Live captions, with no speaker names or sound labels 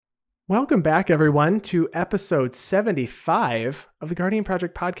Welcome back, everyone, to episode 75 of the Guardian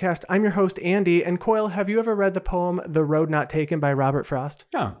Project podcast. I'm your host, Andy. And Coyle, have you ever read the poem The Road Not Taken by Robert Frost?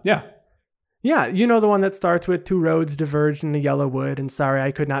 Oh, yeah. Yeah, you know the one that starts with two roads diverged in the yellow wood and sorry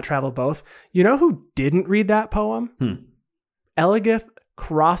I could not travel both. You know who didn't read that poem? Eligeth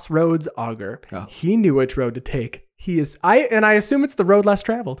Crossroads Augur. Oh. He knew which road to take. I assume it's the road less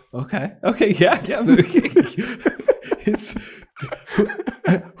traveled. Okay, yeah. It's,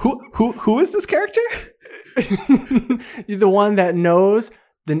 who is this character? The one that knows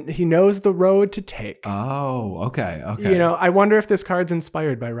he knows the road to take. Oh, okay. You know, I wonder if this card's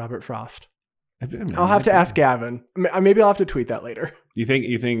inspired by Robert Frost. I'll have to ask Gavin. Maybe I'll have to tweet that later. You think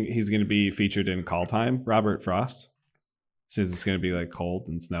he's going to be featured in Call Time, Robert Frost? Since it's going to be like cold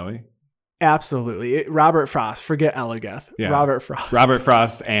and snowy? Absolutely. Robert Frost. Forget Eligeth. Yeah. Robert Frost. Robert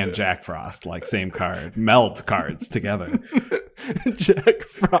Frost and Jack Frost, like same card. Meld cards together. Jack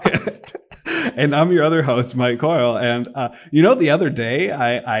Frost. And I'm your other host, Mike Coyle. And the other day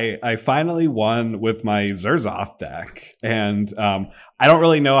I finally won with my Zerzoth deck. And I don't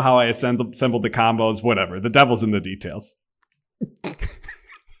really know how I assembled the combos. Whatever. The devil's in the details.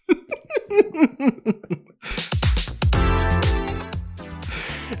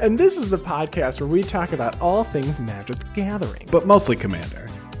 And this is the podcast where we talk about all things Magic the Gathering. But mostly Commander.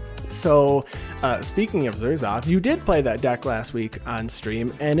 So, speaking of Zerzoth, you did play that deck last week on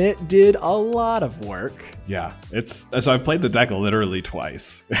stream, and it did a lot of work. Yeah, so I've played the deck literally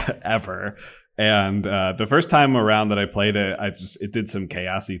twice, ever. And the first time around that I played it, it did some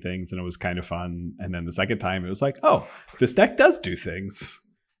chaosy things, and it was kind of fun. And then the second time, it was like, oh, this deck does do things.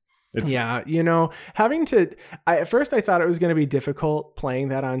 Yeah, at first I thought it was going to be difficult playing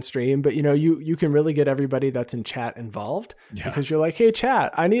that on stream, but you can really get everybody that's in chat involved because you're like, hey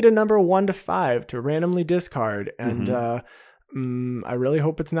chat, I need a number 1 to 5 to randomly discard. And I really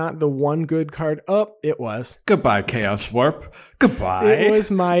hope it's not the one good card. Oh, it was. Goodbye, Chaos Warp. Goodbye. It was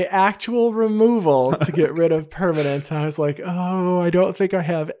my actual removal to get rid of permanents. I was like, oh, I don't think I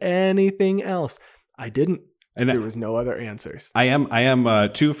have anything else. I didn't. And there was no other answers. I am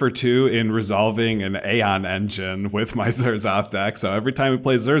 2 for 2 in resolving an Aeon engine with my Zerzoth deck. So every time we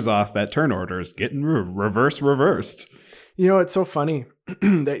play Zerzoth, that turn order is getting reversed. You know, it's so funny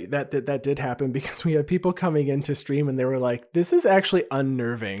that did happen because we had people coming into stream and they were like, this is actually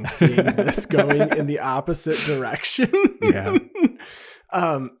unnerving seeing this going in the opposite direction. Yeah.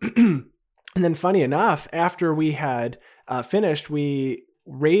 And then funny enough, after we had finished, we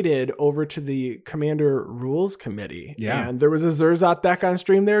raided over to the Commander Rules Committee. Yeah. And there was a Zerzoth deck on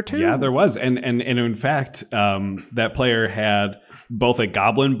stream there too. Yeah, there was. And in fact, that player had both a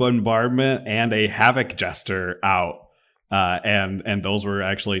Goblin Bombardment and a Havoc Jester out. And those were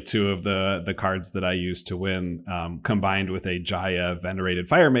actually two of the cards that I used to win, combined with a Jaya Venerated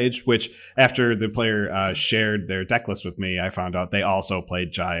Fire Mage, which after the player shared their deck list with me, I found out they also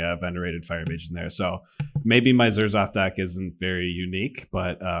played Jaya Venerated Fire Mage in there. So maybe my Zerzoth deck isn't very unique,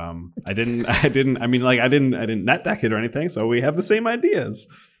 but I didn't net deck it or anything. So we have the same ideas.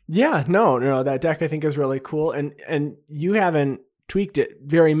 Yeah, no, that deck I think is really cool. And you haven't tweaked it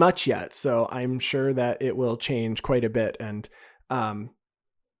very much yet, so I'm sure that it will change quite a bit, and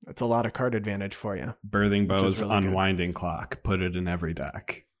it's a lot of card advantage for you. Birthing Bow's really Unwinding Clock, put it in every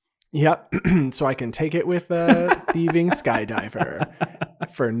deck. Yep. So I can take it with a Thieving Skydiver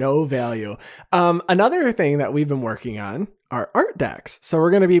for no value. Another thing that we've been working on are art decks. So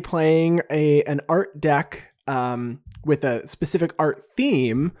we're going to be playing an art deck with a specific art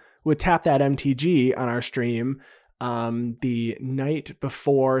theme with Tap That MTG on our stream the night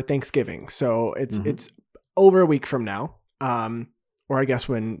before Thanksgiving. So it's over a week from now. Or I guess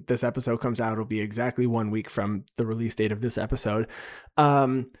when this episode comes out, it'll be exactly 1 week from the release date of this episode.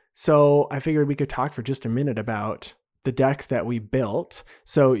 So I figured we could talk for just a minute about the decks that we built.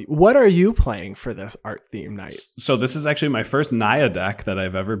 So what are you playing for this art theme night? So this is actually my first Naya deck that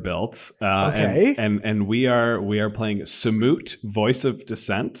I've ever built. Okay. And we are playing Samut, Voice of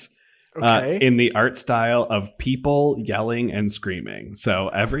Dissent. Okay. In the art style of people yelling and screaming. So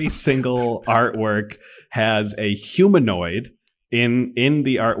every single artwork has a humanoid in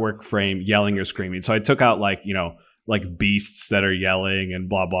the artwork frame yelling or screaming. So I took out like beasts that are yelling and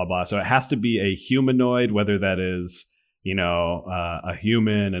blah, blah, blah. So it has to be a humanoid, whether that is, a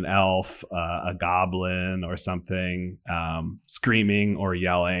human, an elf, a goblin or something, screaming or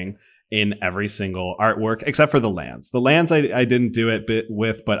yelling in every single artwork, except for the lands. The lands I didn't do it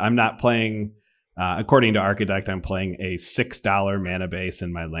with, but I'm not playing, according to Architect, I'm playing a $6 mana base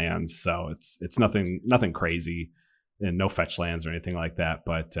in my lands. So it's nothing crazy and no fetch lands or anything like that.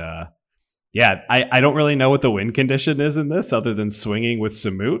 But Yeah, I don't really know what the win condition is in this other than swinging with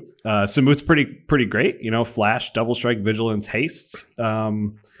Samut. Samut's pretty great. You know, flash, double strike, vigilance, hastes.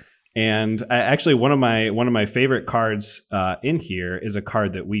 And actually, one of my favorite cards in here is a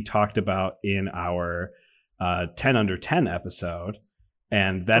card that we talked about in our 10 under 10 episode,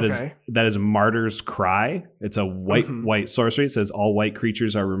 and that is Martyr's Cry. It's a white sorcery. It says all white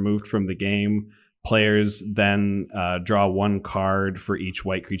creatures are removed from the game. Players then draw one card for each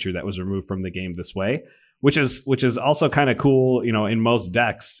white creature that was removed from the game this way, which is also kind of cool. You know, in most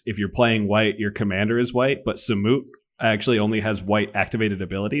decks, if you're playing white, your commander is white, but Samut actually only has white activated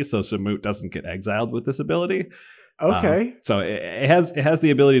ability, so Samut doesn't get exiled with this ability. Okay. So it has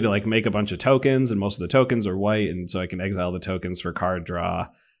the ability to like make a bunch of tokens, and most of the tokens are white, and so I can exile the tokens for card draw.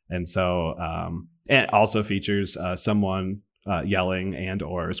 And so and it also features someone yelling and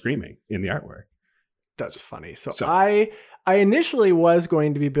or screaming in the artwork. That's funny. So I initially was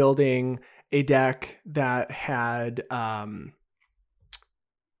going to be building a deck that had what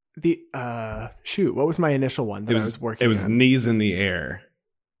was my initial one that I was working on? It was Knees in the Air.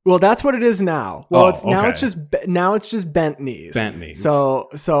 Well, that's what it is now. Well, it's just bent knees. Bent knees. So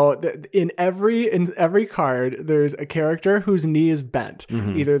in every card, there's a character whose knee is bent.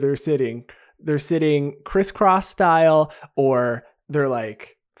 Mm-hmm. Either they're sitting crisscross style, or they're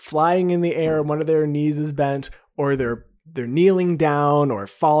like flying in the air, one of their knees is bent, or they're kneeling down or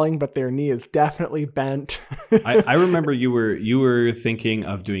falling, but their knee is definitely bent. I remember you were thinking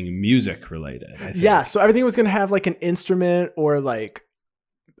of doing music related. I think. Yeah, so everything was going to have like an instrument or like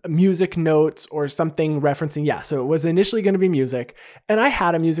music notes or something referencing. Yeah, so it was initially going to be music, and I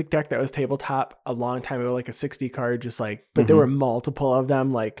had a music deck that was tabletop a long time ago, like a 60 card, just like, but there were multiple of them,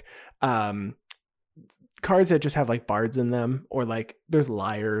 like cards that just have like bards in them, or like there's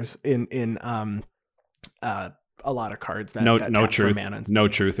liars in a lot of cards that no truth, no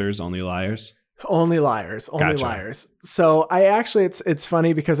truthers, only liars. Only liars. So I actually, it's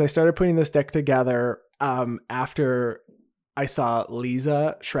funny because I started putting this deck together after I saw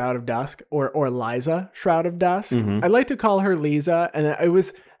Lisa Shroud of Dusk or Liza Shroud of Dusk. I like to call her Lisa, and it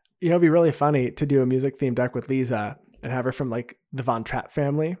was, it'd be really funny to do a music themed deck with Lisa and have her from like the Von Trapp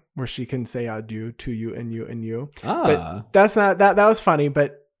family, where she can say adieu to you and you and you. But that's not that was funny,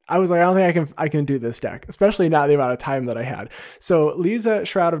 but I was like, I don't think I can do this deck, especially not the amount of time that I had. So Lisa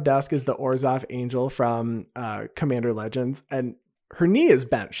Shroud of Dusk is the Orzhov Angel from Commander Legends, and her knee is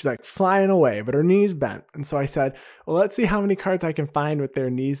bent. She's like flying away, but her knee's bent. And so I said, well, let's see how many cards I can find with their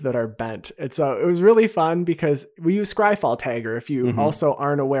knees that are bent. And so it was really fun because we use Scryfall Tagger. If you also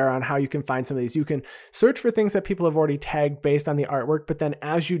aren't aware on how you can find some of these, you can search for things that people have already tagged based on the artwork. But then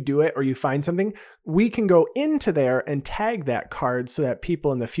as you do it or you find something, we can go into there and tag that card so that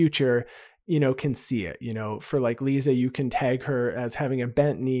people in the future, can see it. For like Lisa, you can tag her as having a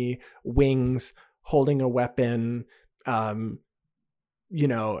bent knee, wings, holding a weapon,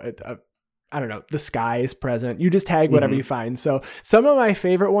 I don't know, the sky is present. You just tag whatever you find. So some of my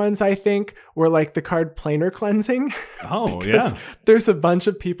favorite ones, I think, were like the card Planar Cleansing. Oh, yeah. There's a bunch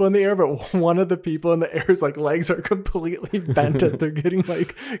of people in the air, but one of the people in the air's like legs are completely bent and they're getting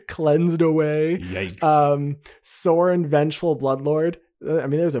like cleansed away. Yikes. Sorin Vengeful Bloodlord. I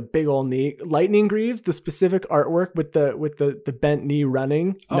mean, there's a big old knee. Lightning Greaves, the specific artwork with the bent knee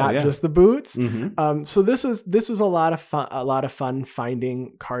running, just the boots. So this was a lot of fun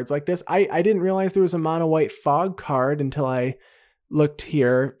finding cards like this. I didn't realize there was a mono white fog card until I looked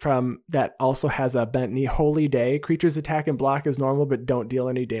here from that also has a bent knee. Holy Day. Creatures attack and block as normal, but don't deal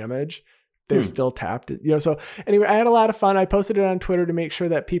any damage. They're still tapped. So anyway, I had a lot of fun. I posted it on Twitter to make sure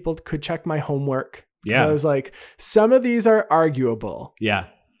that people could check my homework. Yeah. So I was like, some of these are arguable. Yeah.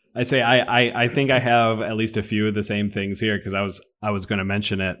 I say I think I have at least a few of the same things here, because I was going to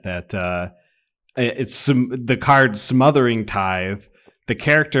mention it, that it's the card Smothering Tithe. The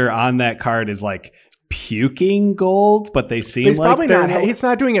character on that card is like puking gold, but they seem he's like probably not. He's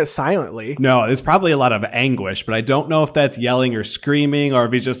not doing it silently. No, there's probably a lot of anguish, but I don't know if that's yelling or screaming, or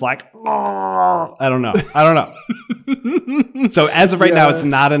if he's just like, oh, I don't know. So as of right now, it's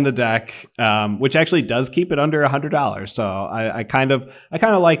not in the deck, which actually does keep it under $100. So I kind of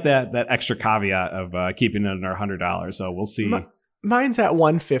like that extra caveat of keeping it under $100. So we'll see. Mine's at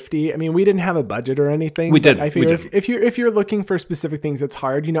 $150. I mean, we didn't have a budget or anything. We did. I figure if you're looking for specific things, it's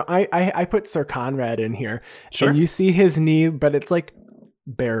hard. I put Sir Conrad in here, and you see his knee, but it's like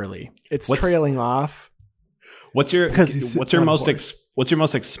barely. It's trailing off. What's your most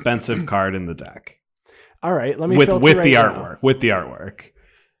expensive card in the deck? All right, let me with the artwork. With the artwork.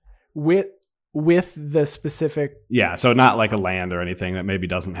 With the specific. Yeah, so not like a land or anything that maybe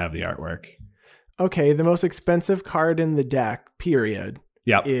doesn't have the artwork. Okay, the most expensive card in the deck, period,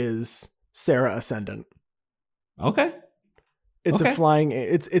 is Sarah Ascendant. Okay. It's Okay. a flying.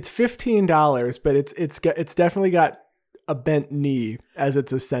 It's $15, but it's definitely got a bent knee as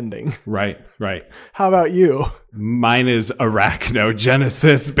it's ascending. Right. How about you? Mine is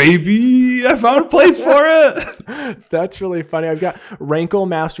Arachnogenesis, baby. I found a place for it. That's really funny. I've got Rankle,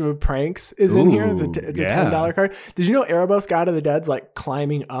 Master of Pranks is in here. It's a $10 card. Did you know Erebos, God of the Dead's like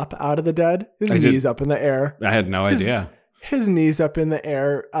climbing up out of the dead? His knees up in the air. I had no idea. His knees up in the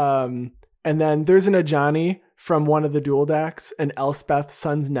air. And then there's an Ajani from one of the dual decks, and Elspeth,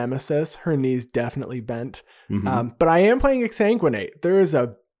 Sun's Nemesis. Her knee's definitely bent. Mhm. But I am playing Exsanguinate. There is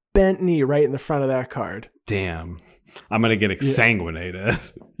a bent knee right in the front of that card. Damn. I'm going to get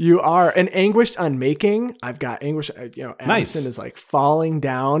exsanguinated. You are. An Anguished Unmaking. I've got Anguish. Addison Nice. is like falling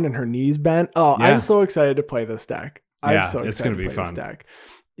down and her knees bent. Oh, Yeah. I'm so excited to play this deck. I'm so excited it's going to be play fun. This deck.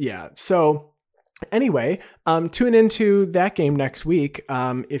 Yeah. So anyway, tune into that game next week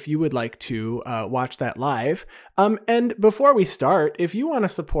if you would like to watch that live. And before we start, if you want to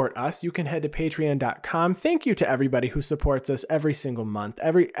support us, you can head to patreon.com. Thank you to everybody who supports us every single month,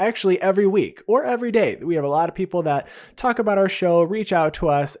 every week or every day. We have a lot of people that talk about our show, reach out to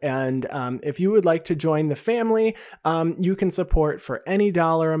us. And if you would like to join the family, you can support for any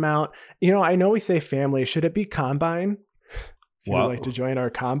dollar amount. I know we say family. Should it be Combine? If you would like to join our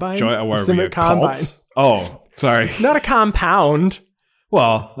Combine, Summit Combine. Cult? Oh, sorry. Not a compound.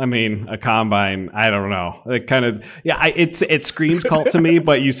 Well, I mean, a combine. I don't know. It kind of, it screams cult to me.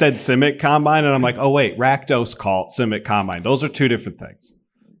 But you said Simic Combine, and I'm like, oh wait, Rakdos cult, Simic Combine. Those are two different things.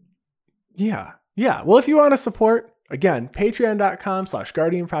 Yeah. Well, if you want to support, again,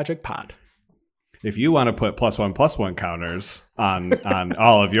 patreon.com/Guardian Project Pod. If you want to put +1/+1 counters on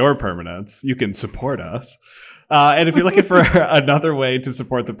all of your permanents, you can support us. And if you're looking for another way to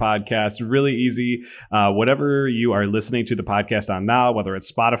support the podcast, really easy. Whatever you are listening to the podcast on now, whether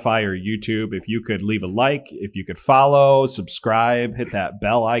it's Spotify or YouTube, if you could leave a like, if you could follow, subscribe, hit that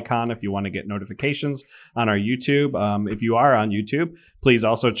bell icon if you want to get notifications on our YouTube. If you are on YouTube, please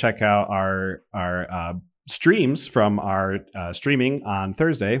also check out our streams from our streaming on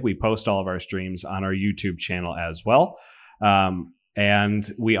Thursday. We post all of our streams on our YouTube channel as well. And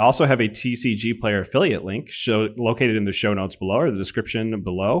we also have a TCG Player affiliate link located in the show notes below or the description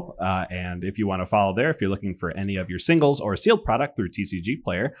below. And if you want to follow there, if you're looking for any of your singles or sealed product through TCG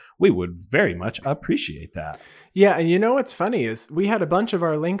Player, we would very much appreciate that. Yeah, and you know what's funny is we had a bunch of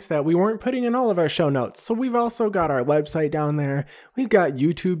our links that we weren't putting in all of our show notes. So we've also got our website down there. We've got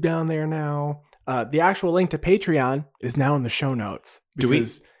YouTube down there now. The actual link to Patreon is now in the show notes. Do we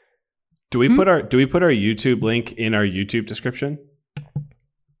put our YouTube link in our YouTube description?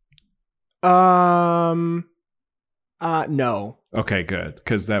 No. Okay, good,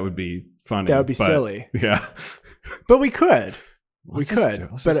 because that would be funny. That would be silly. Yeah, but we could. Let's just do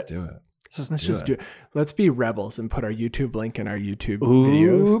it. Let's just do it. Let's be rebels and put our YouTube link in our YouTube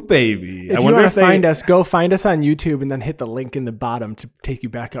videos. Ooh, videos. Baby. If you want to find us, go find us on YouTube and then hit the link in the bottom to take you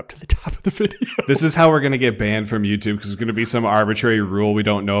back up to the top of the video. This is how we're going to get banned from YouTube, because there's going to be some arbitrary rule we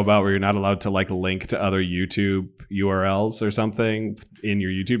don't know about where you're not allowed to link to other YouTube URLs or something in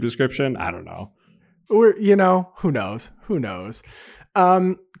your YouTube description. I don't know. Or, who knows?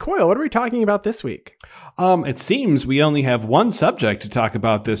 Coyle, what are we talking about this week? It seems we only have one subject to talk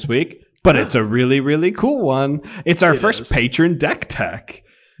about this week, but it's a really, really cool one. It's our first patron deck tech.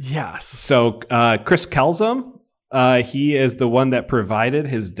 Yes. So Chris Kelsom, he is the one that provided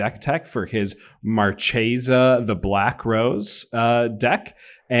his deck tech for his Marchesa the Black Rose deck.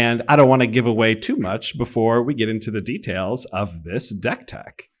 And I don't want to give away too much before we get into the details of this deck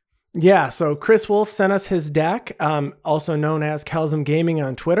tech. Yeah, so Chris Wolf sent us his deck, also known as Kelsom Gaming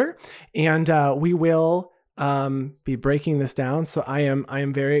on Twitter, and we will be breaking this down. So I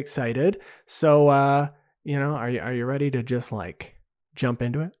am very excited. So are you ready to just jump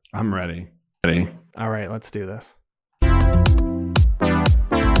into it? I'm ready. All right, let's do this.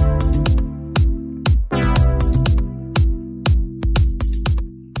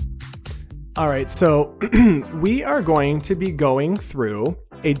 All right, so we are going to be going through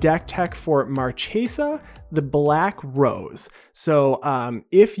a deck tech for Marchesa the Black Rose. So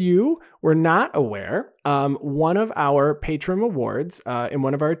if you were not aware, one of our patron awards in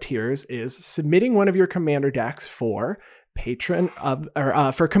one of our tiers is submitting one of your commander decks for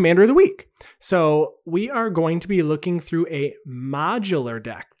for Commander of the Week. So we are going to be looking through a modular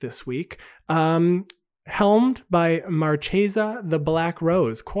deck this week. Helmed by Marchesa the Black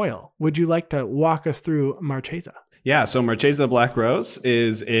Rose. Coyle, would you like to walk us through Marchesa? Yeah, so Marchesa the Black Rose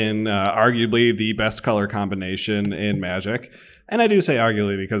is in arguably the best color combination in Magic. And I do say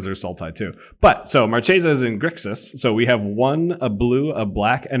arguably because there's Sultai too. But so Marchesa is in Grixis. So we have 1, a blue, a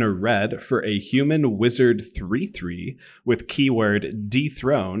black, and a red for a human wizard 3/3 with keyword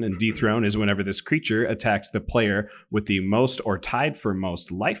dethrone. And dethrone is whenever this creature attacks the player with the most or tied for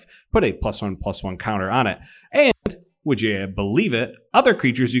most life, put a +1/+1 counter on it. And would you believe it? Other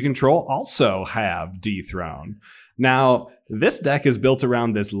creatures you control also have dethrone. Now, this deck is built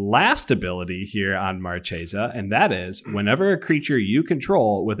around this last ability here on Marchesa, and that is whenever a creature you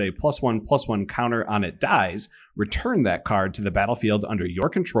control with a +1/+1 counter on it dies, return that card to the battlefield under your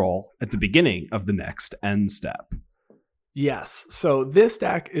control at the beginning of the next end step. Yes, so this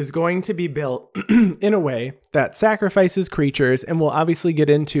deck is going to be built in a way that sacrifices creatures, and we'll obviously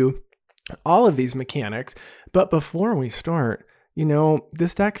get into all of these mechanics. But before we start,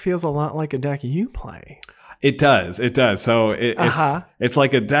 this deck feels a lot like a deck you play. It does. So it's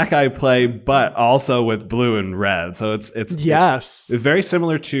like a deck I play, but also with blue and red. So it's very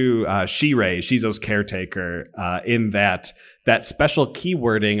similar to Shirei, Shizo's Caretaker, in that special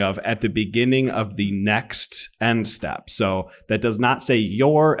keywording of at the beginning of the next end step. So that does not say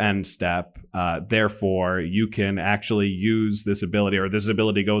your end step. Therefore, you can actually use this ability, or this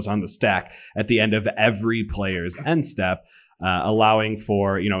ability goes on the stack at the end of every player's end step. Allowing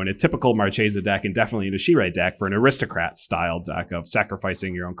for, in a typical Marchesa deck and definitely in a Shirei deck, for an aristocrat style deck of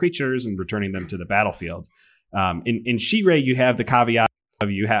sacrificing your own creatures and returning them to the battlefield. In Shirei, you have the caveat of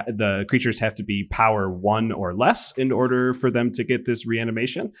the creatures have to be power 1 or less in order for them to get this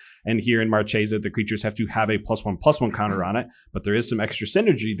reanimation. And here in Marchesa, the creatures have to have a +1/+1 counter on it. But there is some extra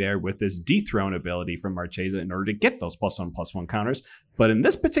synergy there with this dethrone ability from Marchesa in order to get those +1/+1 counters. But in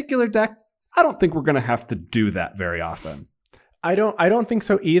this particular deck, I don't think we're going to have to do that very often. I don't think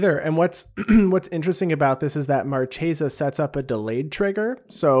so either. And what's interesting about this is that Marchesa sets up a delayed trigger.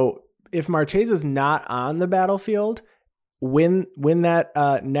 So if Marchesa's not on the battlefield, when that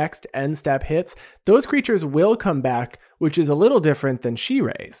next end step hits, those creatures will come back, which is a little different than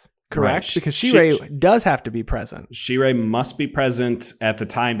Shirei's, correct? Right. Because Shirei does have to be present. Shirei must be present at the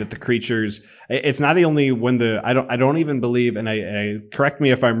time that the creatures. It's not only when I don't even believe, and I correct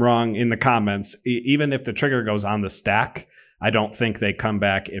me if I'm wrong in the comments. Even if the trigger goes on the stack, I don't think they come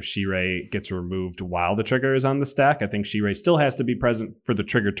back if Shirei gets removed while the trigger is on the stack. I think Shirei still has to be present for the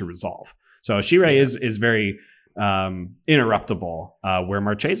trigger to resolve. So Shirei is very interruptible, where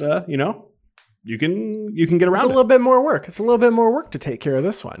Marchesa, you can get around. It's a little bit more work. It's a little bit more work to take care of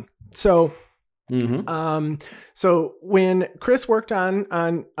this one. So so when Chris worked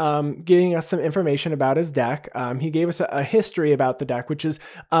on getting us some information about his deck, he gave us a history about the deck, which is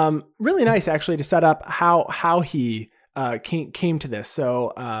really nice actually to set up how he came to this.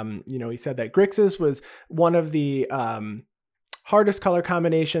 So, he said that Grixis was one of the hardest color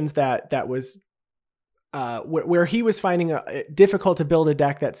combinations that was where he was finding it difficult to build a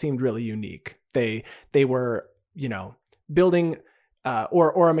deck that seemed really unique. They were, building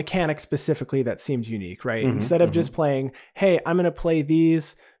or a mechanic specifically that seemed unique, right? Instead of just playing, hey, I'm going to play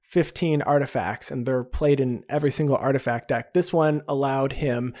these 15 artifacts and they're played in every single artifact deck. This one allowed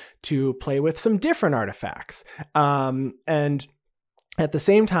him to play with some different artifacts. And at the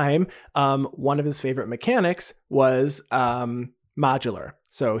same time, one of his favorite mechanics was modular.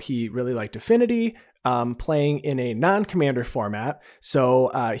 So he really liked Affinity, playing in a non-commander format.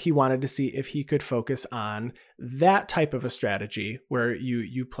 So he wanted to see if he could focus on that type of a strategy where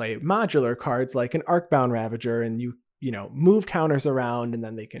you play modular cards like an Arcbound Ravager, and you move counters around and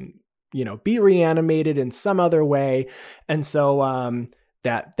then they can, be reanimated in some other way. And so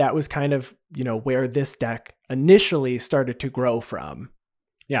that was kind of, where this deck initially started to grow from.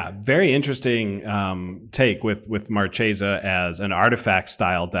 Yeah, very interesting take with Marchesa as an artifact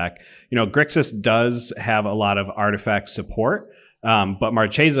style deck. Grixis does have a lot of artifact support, but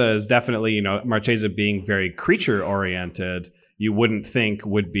Marchesa is definitely, Marchesa being very creature oriented, you wouldn't think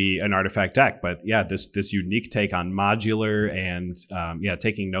would be an artifact deck. But yeah, this unique take on modular and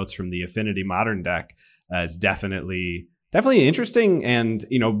taking notes from the Affinity Modern deck is definitely interesting. And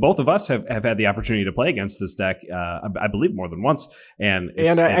both of us have had the opportunity to play against this deck, I believe more than once. And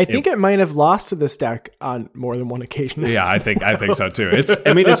I think it might have lost to this deck on more than one occasion. Yeah, I think so too. It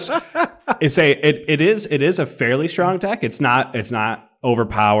is a fairly strong deck. It's not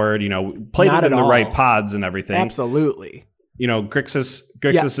overpowered. Played it in the right pods and everything. Absolutely.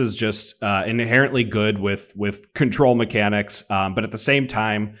 Grixis is just inherently good with control mechanics, but at the same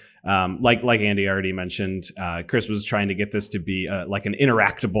time, like Andy already mentioned, Chris was trying to get this to be like an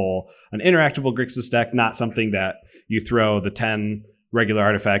interactable Grixis deck, not something that you throw the 10 regular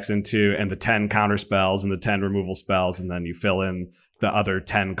artifacts into and the 10 counter spells and the 10 removal spells, and then you fill in the other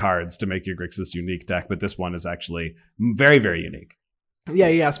 10 cards to make your Grixis unique deck, but this one is actually very, very unique.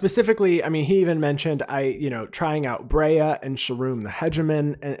 Yeah. Specifically, I mean, he even mentioned trying out Breya and Sharuum the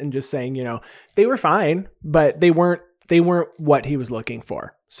Hegemon and just saying, they were fine, but they weren't what he was looking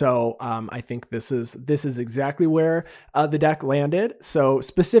for. So I think this is exactly where the deck landed. So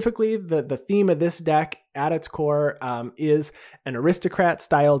specifically, the theme of this deck at its core is an aristocrat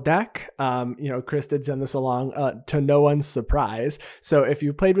style deck. Chris did send this along to no one's surprise. So if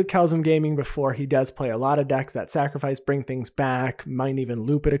you've played with Kelsum Gaming before, he does play a lot of decks that sacrifice, bring things back, might even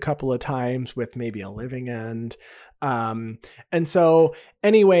loop it a couple of times with maybe a living end. And so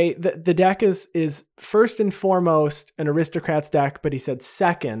anyway, the deck is first and foremost an aristocrats deck, but he said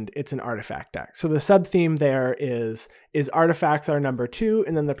second, it's an artifact deck. So the sub theme there is artifacts are number 2.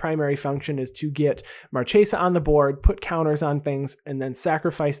 And then the primary function is to get Marchesa on the board, put counters on things, and then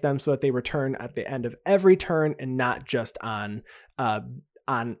sacrifice them so that they return at the end of every turn and not just on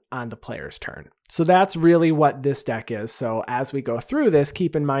the player's turn. So that's really what this deck is. So as we go through this,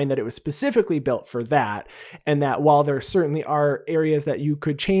 keep in mind that it was specifically built for that, and that while there certainly are areas that you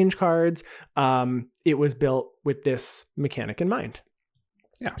could change cards, it was built with this mechanic in mind.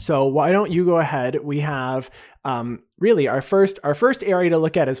 Yeah. So why don't you go ahead? We have really our first area to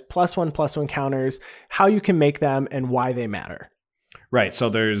look at is +1/+1 counters, how you can make them and why they matter. Right. So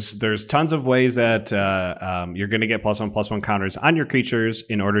there's tons of ways that you're going to get +1/+1 counters on your creatures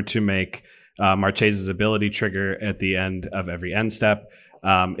in order to make Marchesa's ability trigger at the end of every end step.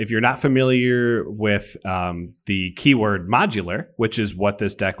 If you're not familiar with the keyword modular, which is what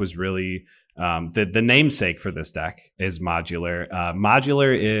this deck was really, the namesake for this deck is modular.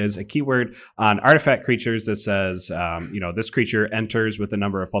 Modular is a keyword on artifact creatures that says, this creature enters with a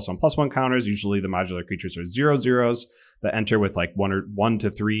number of +1/+1 counters. Usually the modular creatures are 0/0s that enter with like 1 to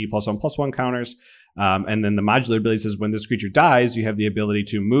 3 +1/+1 counters. And then the modular ability says when this creature dies, you have the ability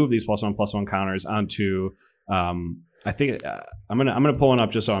to move these +1/+1 counters onto, I think I'm gonna pull one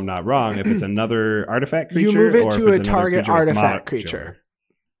up just so I'm not wrong. If it's another artifact creature, you move it or to if a it's target artifact creature.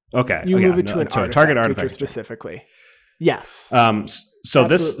 Okay, you move it to a target artifact creature creature specifically. Yes. So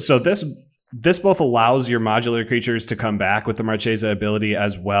this both allows your modular creatures to come back with the Marchesa ability,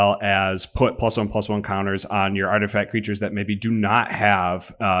 as well as put +1/+1 counters on your artifact creatures that maybe do not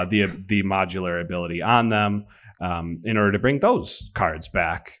have the modular ability on them, in order to bring those cards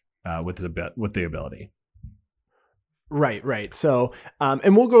back with the ability. Right. So,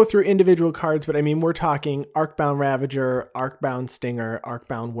 and we'll go through individual cards, but I mean, we're talking Arcbound Ravager, Arcbound Stinger,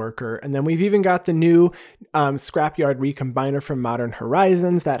 Arcbound Worker, and then we've even got the new Scrapyard Recombiner from Modern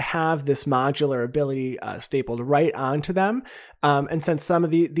Horizons that have this modular ability stapled right onto them. And since some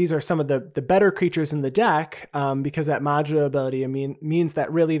of these are some of the better creatures in the deck, because that modular ability means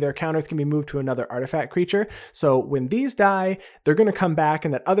that really their counters can be moved to another artifact creature. So when these die, they're going to come back,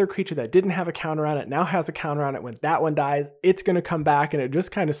 and that other creature that didn't have a counter on it now has a counter on it. When that one dies, it's going to come back, and it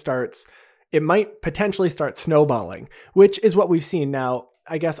just kind of starts, it might potentially start snowballing, which is what we've seen. Now,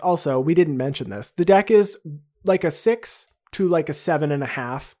 I guess also, we didn't mention this. The deck is like a 6 to like a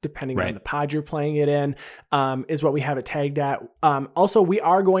 7.5, depending on the pod you're playing it in, is what we have it tagged at. Also, we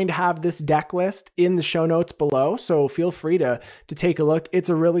are going to have this deck list in the show notes below, so feel free to take a look. It's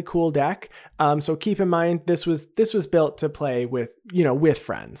a really cool deck. So keep in mind, this was built to play with, with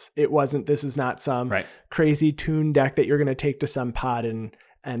friends. This is not some crazy tune deck that you're going to take to some pod and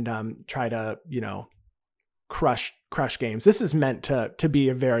try to, crush games. This is meant to be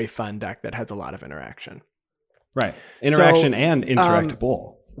a very fun deck that has a lot of interaction. Right. Interaction and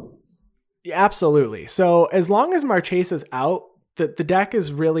interactable. Absolutely. So as long as Marchesa's out, the deck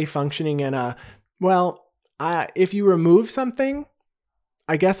is really functioning in if you remove something,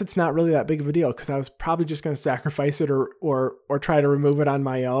 I guess it's not really that big of a deal, because I was probably just going to sacrifice it or try to remove it on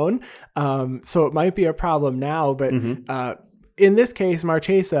my own. So it might be a problem now, but in this case,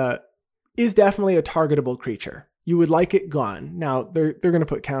 Marchesa is definitely a targetable creature. You would like it gone. Now they're going to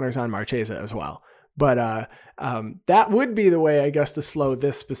put counters on Marchesa as well. But that would be the way, I guess, to slow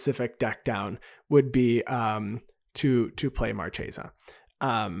this specific deck down, would be to play Marchesa.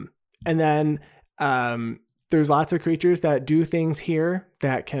 And then there's lots of creatures that do things here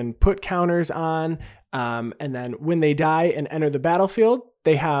that can put counters on. And then when they die and enter the battlefield,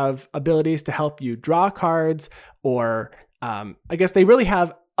 they have abilities to help you draw cards, or I guess they really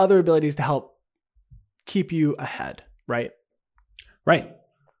have other abilities to help keep you ahead, right? Right.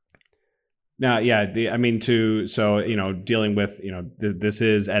 Now, dealing with, this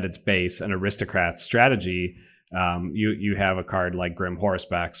is at its base an aristocrat strategy. You have a card like Grim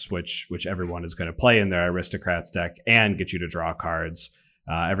Horospex, which everyone is going to play in their aristocrats deck and get you to draw cards.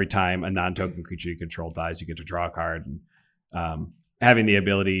 Every time a non-token creature you control dies, you get to draw a card. having the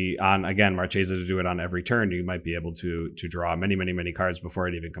ability on, again, Marchesa to do it on every turn, you might be able to draw many, many, many cards before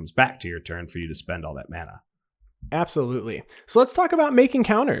it even comes back to your turn for you to spend all that mana. Absolutely. So let's talk about making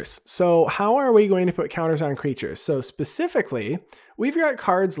counters. So how are we going to put counters on creatures? So specifically, we've got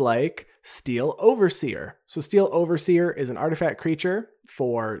cards like Steel Overseer. So Steel Overseer is an artifact creature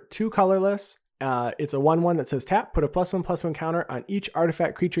for 2 colorless. It's a 1/1 that says tap, put a +1/+1 counter on each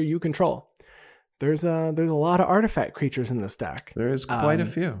artifact creature you control. There's a lot of artifact creatures in this deck. There's quite a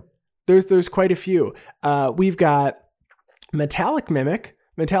few. There's quite a few. We've got Metallic Mimic.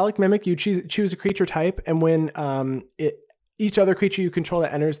 Metallic Mimic, you choose a creature type, and when each other creature you control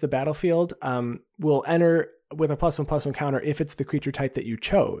that enters the battlefield will enter with a +1/+1 counter if it's the creature type that you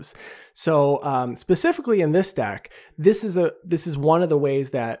chose. So specifically in this deck, this is one of the ways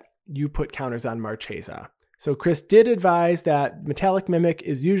that you put counters on Marchesa. So Chris did advise that Metallic Mimic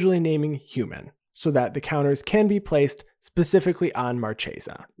is usually naming human, so that the counters can be placed specifically on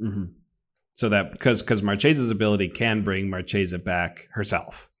Marchesa. Mm-hmm. So that because Marchesa's ability can bring Marchesa back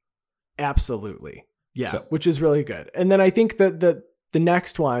herself. Absolutely. Yeah, so, which is really good. And then I think that the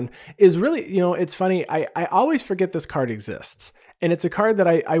next one is really, it's funny. I always forget this card exists. And it's a card that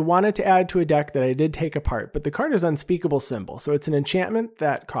I wanted to add to a deck that I did take apart. But the card is Unspeakable Symbol. So it's an enchantment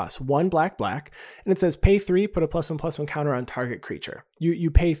that costs 1 black, and it says pay 3, put a +1/+1 counter on target creature.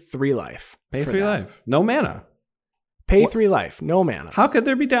 You pay 3 life. Pay 3 life. No mana. Pay 3 life. No mana. How could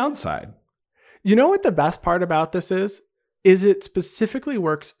there be downside? You know what the best part about this is it specifically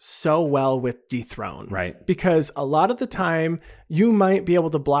works so well with Dethrone. Right. Because a lot of the time you might be able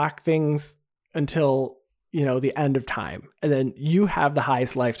to block things until, the end of time. And then you have the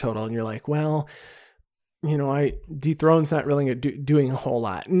highest life total and you're like, well, Dethrone's not really doing a whole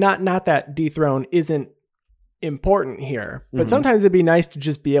lot. Not that Dethrone isn't important here, but sometimes it'd be nice to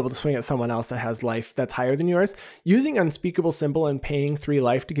just be able to swing at someone else that has life that's higher than yours. Using Unspeakable Symbol and paying 3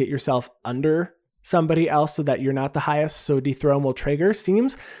 life to get yourself under somebody else so that you're not the highest, so Dethrone will trigger,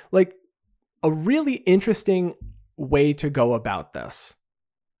 seems like a really interesting way to go about this.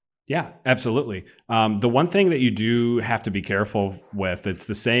 Yeah, absolutely. The one thing that you do have to be careful with, it's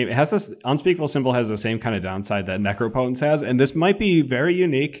the same. It has this Unspeakable Symbol has the same kind of downside that Necropotence has, and this might be very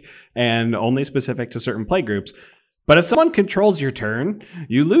unique and only specific to certain play groups. But if someone controls your turn,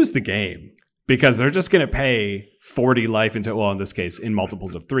 you lose the game because they're just going to pay 40 life into it. Well, in this case, in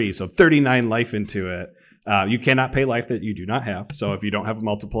multiples of 3, so 39 life into it. You cannot pay life that you do not have. So if you don't have a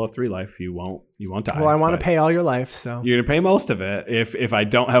multiple of 3 life, you won't die. Well, I want to pay all your life, so you're gonna pay most of it if I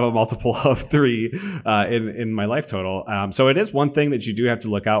don't have a multiple of 3 in my life total. So it is one thing that you do have to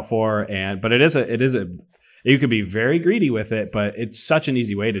look out for, but it is a you can be very greedy with it, but it's such an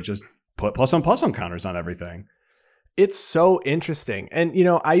easy way to just put +1/+1 counters on everything. It's so interesting, and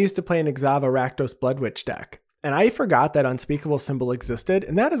I used to play an Exava Rakdos Bloodwitch deck. And I forgot that Unspeakable Symbol existed,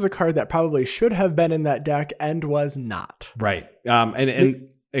 and that is a card that probably should have been in that deck and was not. Right.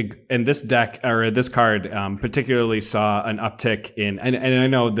 And this deck or this card particularly saw an uptick in, and I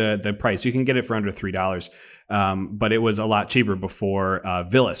know the price. You can get it for under $3, but it was a lot cheaper before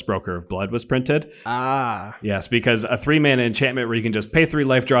Vilis, Broker of Blood, was printed. Ah. Yes, because a 3-mana enchantment where you can just pay 3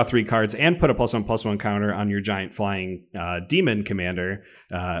 life, draw 3 cards, and put a +1/+1 counter on your giant flying demon commander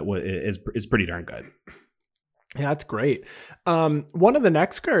is pretty darn good. Yeah, that's great. One of the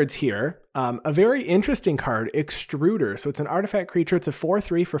next cards here, a very interesting card, Extruder. So it's an artifact creature. It's a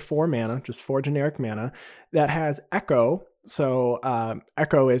 4/3 for 4 mana, just 4 generic mana, that has Echo. So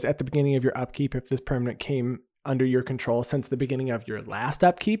Echo is at the beginning of your upkeep. If this permanent came under your control since the beginning of your last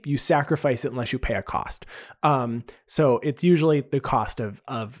upkeep, you sacrifice it unless you pay a cost. So it's usually the cost of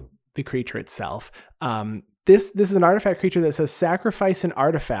the creature itself. This is an artifact creature that says sacrifice an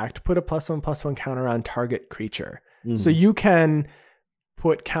artifact, put a +1/+1 counter on target creature. So you can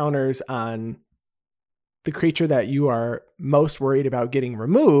put counters on the creature that you are most worried about getting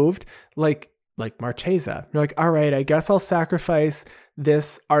removed, like Marchesa. You're like, all right, I guess I'll sacrifice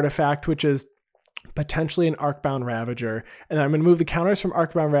this artifact, which is potentially an Arcbound Ravager, and then I'm going to move the counters from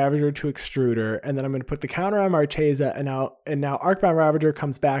Arcbound Ravager to Extruder, and then I'm going to put the counter on Marchesa, and now Arcbound Ravager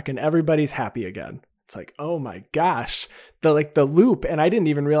comes back, and everybody's happy again. It's like, oh my gosh, the loop, and I didn't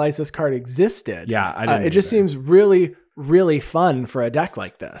even realize this card existed. Yeah, I didn't. It just seems really, really fun for a deck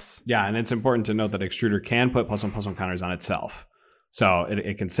like this. Yeah, and it's important to note that Extruder can put +1/+1 counters on itself. So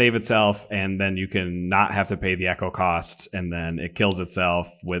it can save itself, and then you can not have to pay the Echo cost, and then it kills itself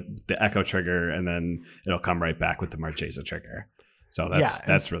with the Echo trigger, and then it'll come right back with the Marchesa trigger. So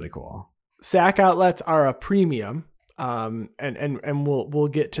that's really cool. Sack outlets are a premium, and we'll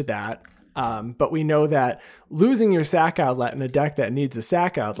get to that. But we know that losing your sack outlet in a deck that needs a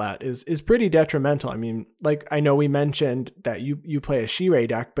sack outlet is pretty detrimental. I mean, like, I know we mentioned that you play a Shirei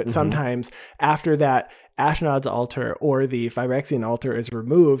deck, but sometimes after that Ashnod's Altar or the Phyrexian Altar is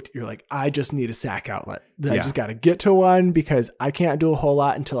removed, you're like, I just need a sack outlet. I just got to get to one because I can't do a whole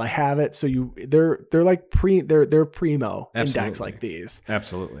lot until I have it. So they're primo in decks like these.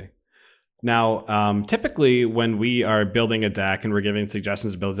 Absolutely. Now, typically when we are building a deck and we're giving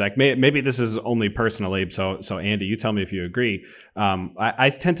suggestions to build a deck, maybe this is only personally, so Andy, you tell me if you agree.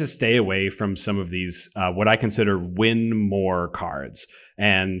 I tend to stay away from some of these, what I consider win more cards.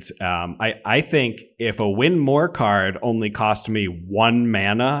 And I think if a win more card only cost me 1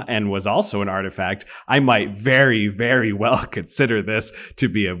 mana and was also an artifact, I might very, very well consider this to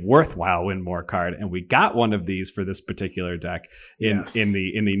be a worthwhile win more card. And we got one of these for this particular deck in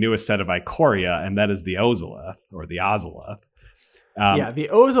the newest set of Ikoria, and that is the Ozolith or the Ozolith. The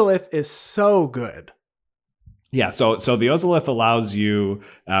Ozolith is so good. Yeah, so the Ozolith allows you,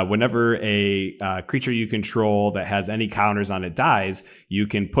 whenever a creature you control that has any counters on it dies, you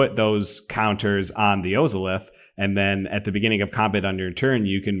can put those counters on the Ozolith, and then at the beginning of combat on your turn,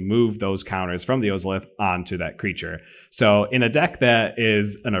 you can move those counters from the Ozolith onto that creature. So in a deck that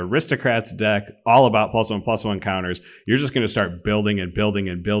is an Aristocrats deck, all about +1/+1 counters, you're just going to start building and building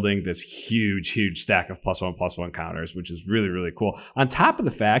and building this huge, huge stack of +1/+1 counters, which is really, really cool. On top of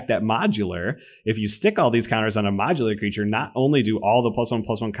the fact that modular, if you stick all these counters on a modular creature, not only do all the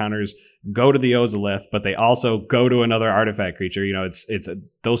 +1/+1 counters go to the Ozolith, but they also go to another artifact creature. You know, it's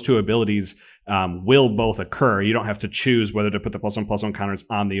those two abilities will both occur. You don't have to choose whether to put the +1/+1 counters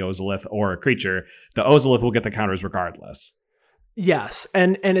on the Ozolith or a creature. The Ozolith will get the counters regardless. Yes,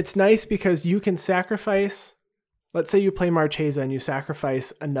 and it's nice because you can sacrifice, let's say you play Marchesa and you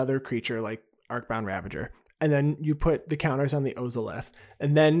sacrifice another creature like Arcbound Ravager, and then you put the counters on the Ozolith,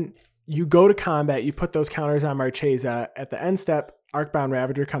 and then you go to combat, you put those counters on Marchesa. At the end step, Arcbound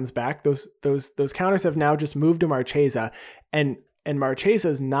Ravager comes back. Those counters have now just moved to Marchesa, and Marchesa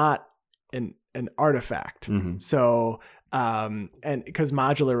is not an artifact. So and because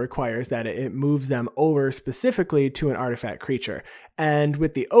modular requires that it moves them over specifically to an artifact creature. And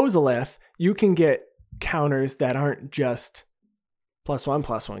with the Ozolith, you can get counters that aren't just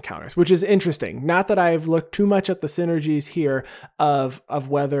 +1/+1 counters, which is interesting. Not that I've looked too much at the synergies here of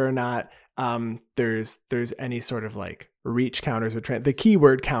whether or not there's any sort of like reach counters or the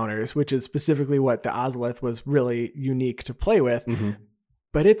keyword counters, which is specifically what the Ozolith was really unique to play with.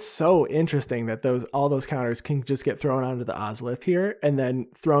 But it's so interesting that all those counters can just get thrown onto the Ozolith here and then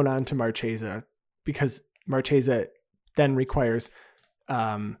thrown onto Marchesa, because Marchesa then requires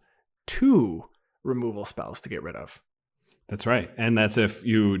 2 removal spells to get rid of. That's right. And that's if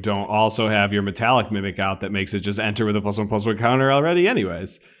you don't also have your Metallic Mimic out that makes it just enter with a +1/+1 counter already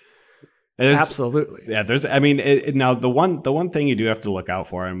anyways. Absolutely. Yeah, now the one thing you do have to look out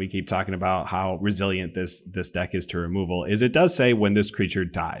for, and we keep talking about how resilient this deck is to removal, is it does say when this creature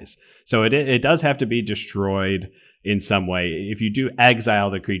dies. So it does have to be destroyed in some way. If you do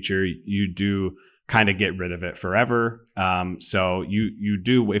exile the creature, you do kind of get rid of it forever. So you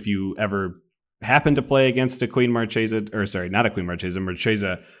do, if you ever happen to play against a Queen Marchesa, or sorry, not a Queen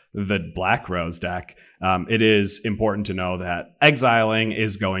Marchesa, the Black Rose deck, it is important to know that exiling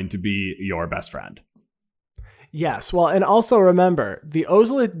is going to be your best friend. Yes, well, and also remember, the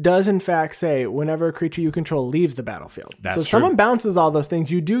Ozolith does in fact say whenever a creature you control leaves the battlefield. That's so if someone bounces all those things,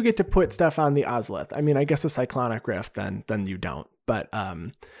 you do get to put stuff on the Ozolith. I mean, I guess a Cyclonic Rift, then you don't. But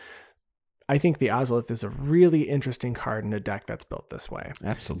I think the Ozolith is a really interesting card in a deck that's built this way.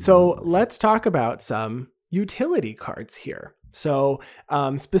 Absolutely. So let's talk about some utility cards here. So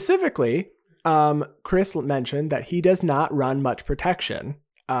specifically, Chris mentioned that he does not run much protection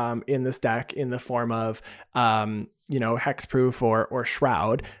in this deck in the form of, Hexproof or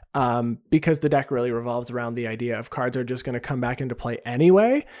Shroud, because the deck really revolves around the idea of cards are just going to come back into play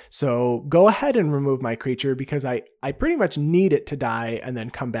anyway. So go ahead and remove my creature because I pretty much need it to die and then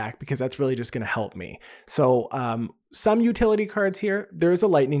come back, because that's really just going to help me. So some utility cards here. There's a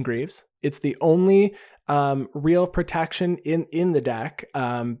Lightning Greaves. It's the only real protection in the deck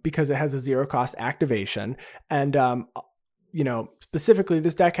because it has a 0 cost activation. And, specifically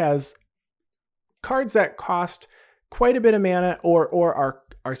this deck has cards that cost quite a bit of mana or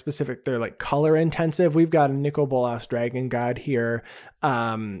are specific. They're like color intensive. We've got a Nicol Bolas Dragon God here.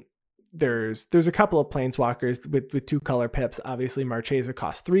 There's a couple of Planeswalkers with 2 color pips. Obviously Marchesa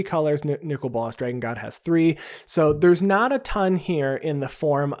costs 3 colors. Nicol Bolas Dragon God has 3. So there's not a ton here in the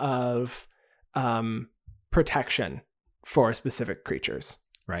form of protection for specific creatures.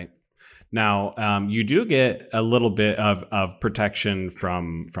 Right. Now, you do get a little bit of protection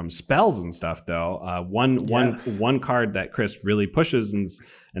from spells and stuff, though. One card that Chris really pushes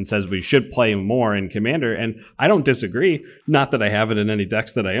and says we should play more in Commander, and I don't disagree. Not that I have it in any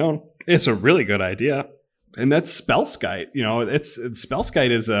decks that I own. It's a really good idea. And that's Spellskite. You know,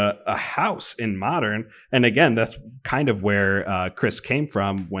 Spellskite is a house in Modern, and again, that's kind of where Chris came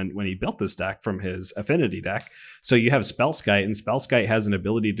from when he built this deck from his Affinity deck. So you have Spellskite, and Spellskite has an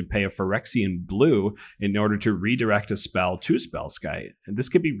ability to pay a Phyrexian blue in order to redirect a spell to Spellskite, and this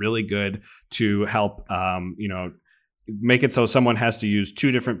could be really good to help, make it so someone has to use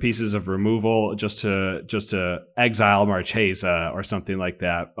 2 different pieces of removal just to exile Marchesa or something like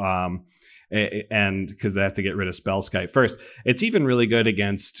that. And because they have to get rid of Spellskite first. It's even really good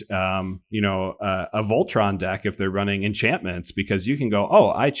against, a Voltron deck if they're running enchantments, because you can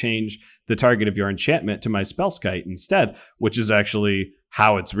go, I change the target of your enchantment to my Spellskite instead, which is actually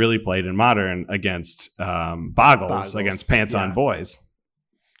how it's really played in Modern against Boggles, against Pants on Boys.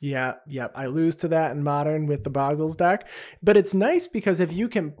 Yeah, I lose to that in Modern with the Boggles deck. But it's nice because if you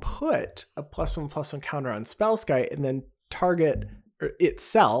can put a +1/+1 counter on Spellskite and then target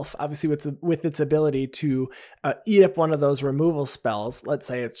itself, obviously with its ability to eat up one of those removal spells, let's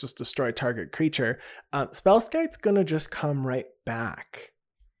say it's just destroy target creature, Spellskite's gonna just come right back.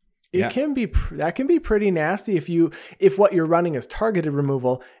 That can be pretty nasty if what you're running is targeted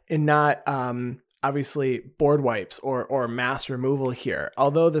removal and not obviously board wipes or mass removal here.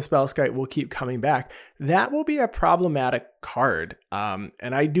 Although the Spellskite will keep coming back, that will be a problematic card. And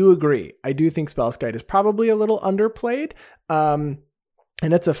I do agree. I do think Spellskite is probably a little underplayed.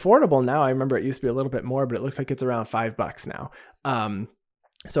 And it's affordable now. I remember it used to be a little bit more, but it looks like it's around $5 now.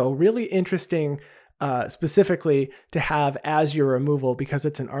 So really interesting, specifically to have as your removal, because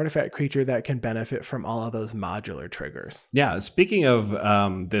it's an artifact creature that can benefit from all of those modular triggers. Yeah, speaking of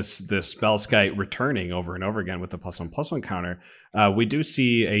this Spellskite returning over and over again with the +1/+1 counter, we do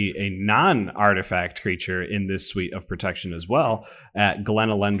see a non-artifact creature in this suite of protection as well at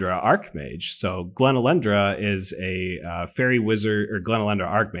Glenalendra Archmage. So Glenalendra is a fairy wizard, or Glenalendra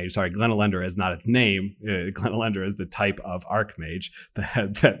Archmage. Sorry, Glenalendra is not its name. Glenalendra is the type of Archmage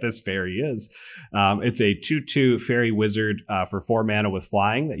that this fairy is. It's a 2/2 fairy wizard for 4 mana with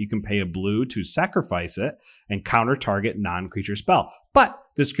flying that you can pay a blue to sacrifice it and counter target non-creature spell. But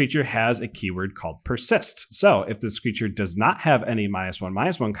this creature has a keyword called persist. So if this creature does not have any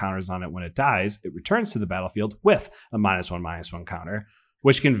 -1/-1 counters on it when it dies, it returns to the battlefield with a -1/-1 counter,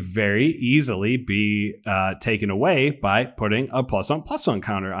 which can very easily be taken away by putting a +1/+1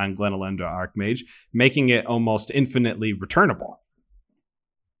 counter on Glenalendra Archmage, making it almost infinitely returnable.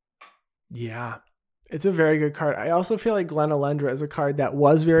 Yeah. It's a very good card. I also feel like Glenalendra is a card that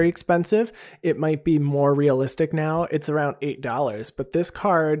was very expensive. It might be more realistic now. It's around $8. But this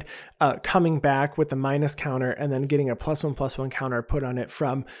card coming back with the minus counter and then getting a +1/+1 counter put on it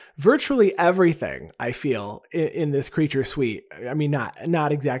from virtually everything, I feel, in this creature suite. I mean,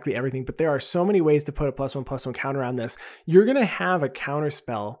 not exactly everything, but there are so many ways to put a +1/+1 counter on this. You're going to have a counter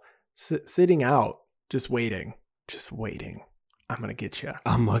spell sitting out, just waiting. I'm going to get you.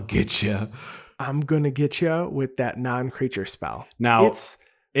 I'm going to get you with that non-creature spell. Now, it's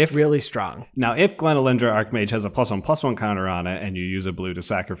really strong. Now, if Glenalendra Archmage has a +1/+1 counter on it and you use a blue to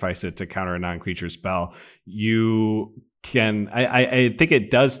sacrifice it to counter a non-creature spell, you can... I think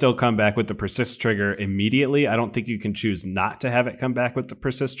it does still come back with the persist trigger immediately. I don't think you can choose not to have it come back with the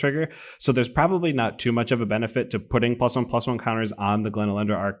persist trigger. So there's probably not too much of a benefit to putting +1/+1 counters on the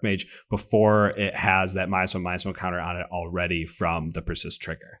Glenalendra Archmage before it has that -1/-1 counter on it already from the persist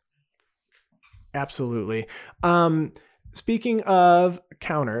trigger. Absolutely. Speaking of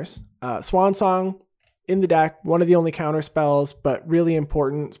counters, Swan Song in the deck, one of the only counter spells, but really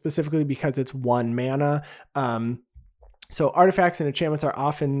important specifically because it's 1 mana. So artifacts and enchantments are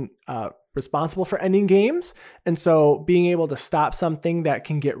often responsible for ending games. And so being able to stop something that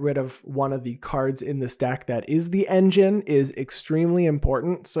can get rid of one of the cards in this deck that is the engine is extremely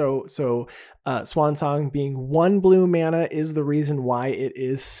important. So Swan Song being 1 blue mana is the reason why it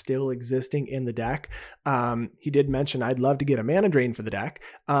is still existing in the deck. He did mention I'd love to get a mana drain for the deck,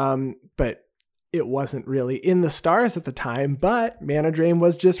 but it wasn't really in the stars at the time, but Mana Drain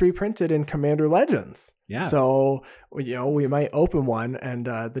was just reprinted in Commander Legends. Yeah. So, we might open one and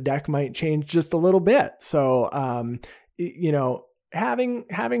the deck might change just a little bit. So,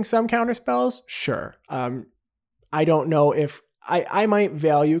 having some counter spells, sure. I don't know if I might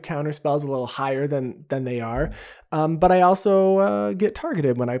value counter spells a little higher than they are. But I also get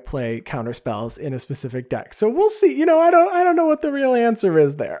targeted when I play counter spells in a specific deck. So we'll see. You know, I don't know what the real answer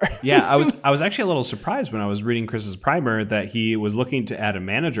is there. Yeah, I was actually a little surprised when I was reading Chris's primer that he was looking to add a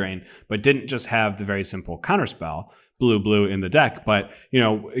mana drain, but didn't just have the very simple counterspell blue in the deck. But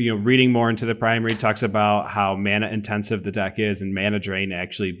reading more into the primer, he talks about how mana intensive the deck is, and mana drain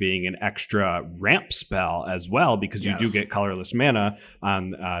actually being an extra ramp spell as well, because you do get colorless mana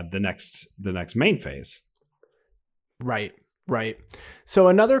on the next main phase. Right. So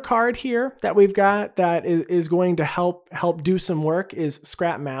another card here that we've got that is going to help do some work is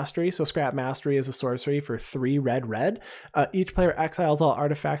Scrap Mastery. So Scrap Mastery is a sorcery for 3 red. Each player exiles all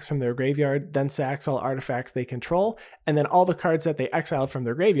artifacts from their graveyard, then sacks all artifacts they control, and then all the cards that they exiled from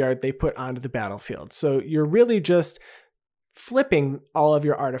their graveyard they put onto the battlefield. So you're really just flipping all of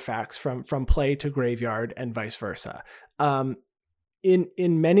your artifacts from play to graveyard and vice versa. In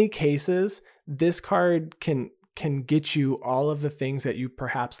many cases, this card can get you all of the things that you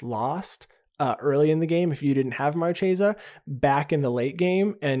perhaps lost early in the game if you didn't have Marchesa back in the late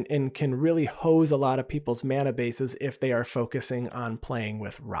game, and can really hose a lot of people's mana bases if they are focusing on playing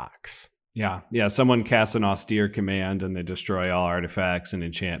with rocks. Yeah. Someone casts an austere command and they destroy all artifacts and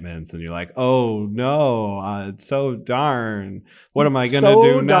enchantments, and you're like, oh no, it's so darn. What am I gonna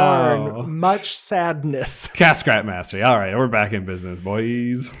do now? Much sadness. Cast Scrap Mastery. All right, we're back in business,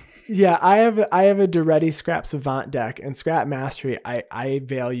 boys. Yeah, I have a Duretti Scrap Savant deck, and Scrap Mastery I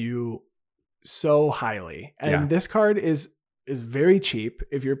value so highly. And this card is very cheap.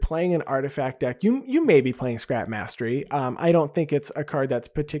 If you're playing an artifact deck, you may be playing Scrap Mastery. I don't think it's a card that's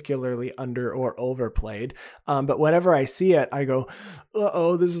particularly under or overplayed. But whenever I see it, I go,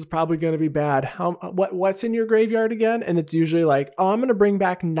 uh-oh, this is probably going to be bad. What's in your graveyard again? And it's usually like, oh, I'm going to bring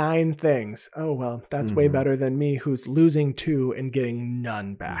back 9 things. Oh, well, that's way better than me, who's losing 2 and getting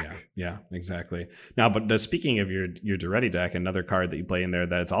none back. Yeah, exactly. Now, but speaking of your Duretti deck, another card that you play in there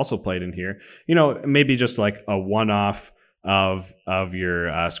that's also played in here, maybe just like a one-off of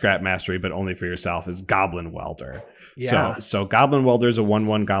your Scrap Mastery, but only for yourself, is Goblin Welder. Yeah. So Goblin Welder is a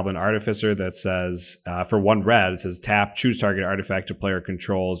 1/1 Goblin Artificer that says for 1 red, it says tap, choose target artifact a player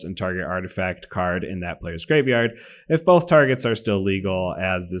controls and target artifact card in that player's graveyard. If both targets are still legal,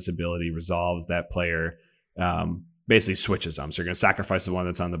 as this ability resolves, that player basically switches them. So you're going to sacrifice the one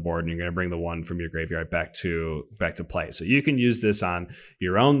that's on the board, and you're going to bring the one from your graveyard back to play. So you can use this on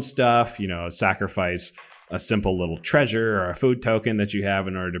your own stuff, sacrifice a simple little treasure or a food token that you have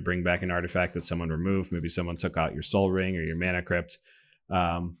in order to bring back an artifact that someone removed. Maybe someone took out your Soul Ring or your Mana Crypt.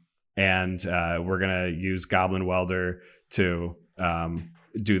 And we're going to use Goblin Welder to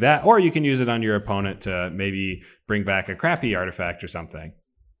do that. Or you can use it on your opponent to maybe bring back a crappy artifact or something.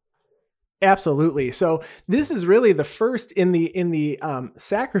 Absolutely. So this is really the first in the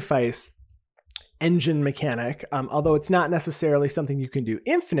sacrifice engine mechanic, although it's not necessarily something you can do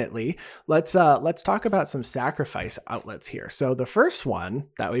infinitely. Let's talk about some sacrifice outlets here. So the first one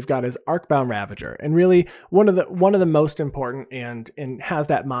that we've got is Arcbound Ravager, and really one of the most important, and has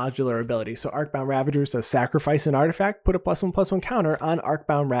that modular ability. So Arcbound Ravager says sacrifice an artifact, put a +1/+1 counter on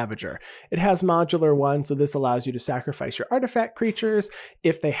Arcbound Ravager. It has modular 1, so this allows you to sacrifice your artifact creatures.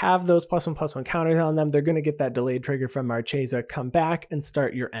 If they have those +1/+1 counters on them, they're going to get that delayed trigger from Marchesa, come back and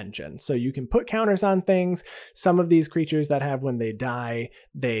start your engine. So you can put counters on things. Some of these creatures that have, when they die,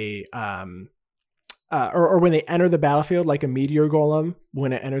 they or when they enter the battlefield, like a Meteor Golem,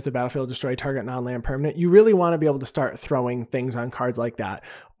 when it enters the battlefield, destroy target non-land permanent, you really want to be able to start throwing things on cards like that,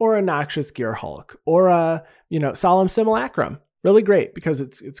 or a Noxious Gear Hulk, or a Solemn Simulacrum. Really great, because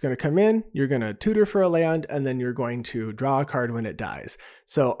it's going to come in, you're going to tutor for a land, and then you're going to draw a card when it dies.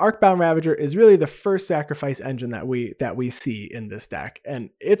 So Arcbound Ravager is really the first sacrifice engine that we see in this deck, and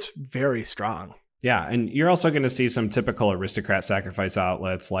it's very strong. Yeah, and you're also going to see some typical aristocrat sacrifice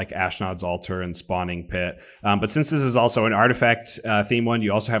outlets like Ashnod's Altar and Spawning Pit. But since this is also an artifact theme one,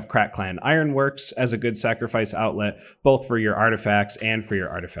 you also have Krat Clan Ironworks as a good sacrifice outlet, both for your artifacts and for your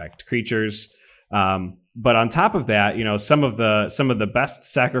artifact creatures. But on top of that, some of the best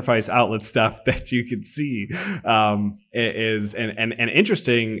sacrifice outlet stuff that you can see is an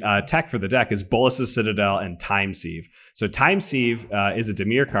interesting tech for the deck is Bolas's Citadel and Time Sieve. So Time Sieve is a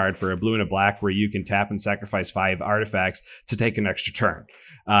Dimir card for a blue and a black where you can tap and sacrifice 5 artifacts to take an extra turn.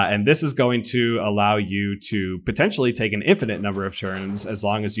 And this is going to allow you to potentially take an infinite number of turns as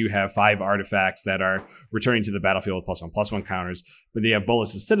long as you have 5 artifacts that are returning to the battlefield with +1/+1 counters. But you have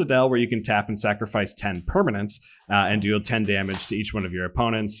Bolas's Citadel where you can tap and sacrifice 10 permanents and deal 10 damage to each one of your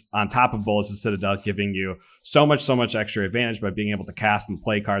opponents, on top of Bolas's Citadel giving you so much extra advantage by being able to cast and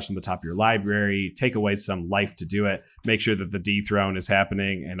play cards from the top of your library, take away some life to do it, make sure that the dethrone is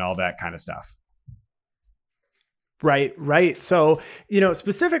happening, and all that kind of stuff. Right. So,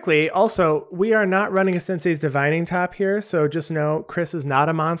 specifically, also, we are not running a Sensei's Divining Top here. So just know Chris is not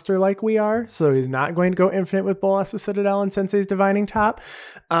a monster like we are. So he's not going to go infinite with Bolas's Citadel and Sensei's Divining Top.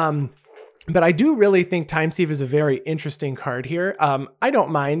 But I do really think Time Thief is a very interesting card here. I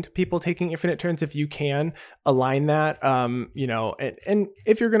don't mind people taking infinite turns if you can align that, and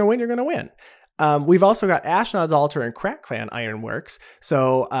if you're going to win, you're going to win. We've also got Ashnod's Altar and Crack Clan Ironworks.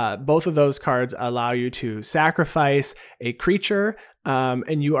 So both of those cards allow you to sacrifice a creature,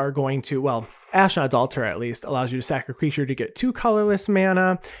 and you are going to, Ashnod's Altar at least allows you to sacrifice a creature to get 2 colorless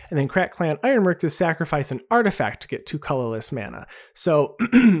mana, and then Crack Clan Ironworks is sacrifice an artifact to get 2 colorless mana. So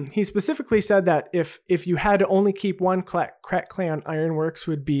he specifically said that if you had to only keep one, Crack Clan Ironworks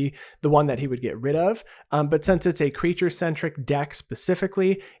would be the one that he would get rid of. But since it's a creature-centric deck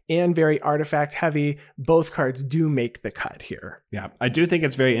specifically and very artifact-heavy, both cards do make the cut here. Yeah, I do think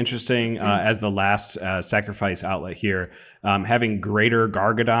it's very interesting as the last sacrifice outlet here, having Greater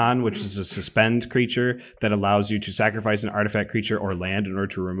Gargadon, which is a suspend creature that allows you to sacrifice an artifact, creature, or land in order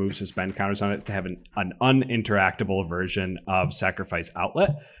to remove suspend counters on it, to have an uninteractable version of sacrifice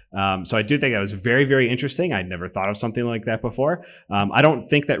outlet. So I do think that was very, very interesting. I'd never thought of something like that before. I don't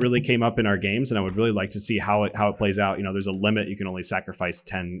think that really came up in our games, and I would really like to see how it plays out. There's a limit. You can only sacrifice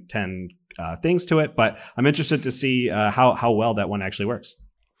 10 things to it, but I'm interested to see how well that one actually works.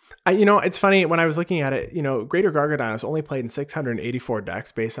 It's funny, when I was looking at it, Greater Gargadon is only played in 684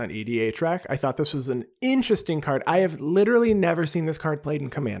 decks based on EDHREC. I thought this was an interesting card. I have literally never seen this card played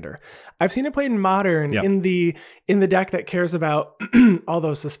in Commander. I've seen it played in Modern, yep, in the deck that cares about all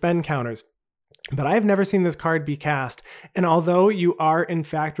those suspend counters. But I've never seen this card be cast. And although you are, in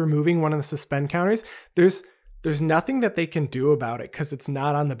fact, removing one of the suspend counters, there's nothing that they can do about it because it's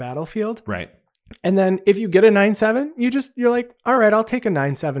not on the battlefield. Right. And then if you get a 9/7, you're like, all right, I'll take a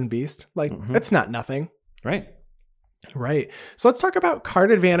 9/7 beast. Like, It's not nothing. Right. So let's talk about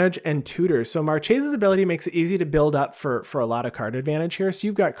card advantage and tutors. So Marchese's ability makes it easy to build up for a lot of card advantage here. So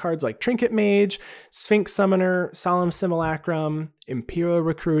you've got cards like Trinket Mage, Sphinx Summoner, Solemn Simulacrum, Imperial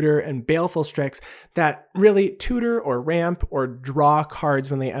Recruiter, and Baleful Strix that really tutor or ramp or draw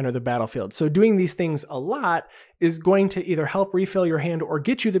cards when they enter the battlefield. So doing these things a lot is going to either help refill your hand or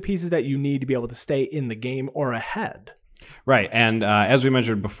get you the pieces that you need to be able to stay in the game or ahead. Right, and as we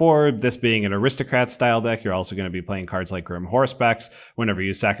mentioned before, this being an aristocrat style deck, you're also going to be playing cards like Grim Horspecs. Whenever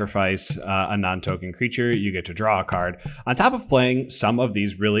you sacrifice a non-token creature, you get to draw a card, on top of playing some of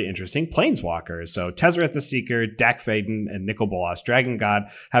these really interesting planeswalkers. So Tezzeret the Seeker, Dack Fayden, and Nicol Bolas Dragon God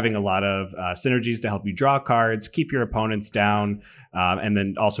having a lot of synergies to help you draw cards, keep your opponents down, and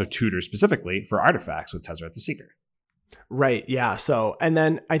then also tutor specifically for artifacts with Tezzeret the Seeker. Right, yeah. So, and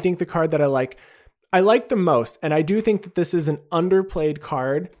then I think the card that I like the most, and I do think that this is an underplayed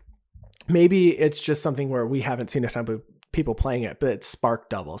card. Maybe it's just something where we haven't seen a ton of people playing it, but it's Spark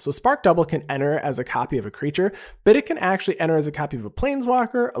Double. So Spark Double can enter as a copy of a creature, but it can actually enter as a copy of a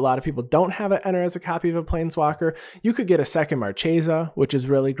Planeswalker. A lot of people don't have it enter as a copy of a Planeswalker. You could get a second Marchesa, which is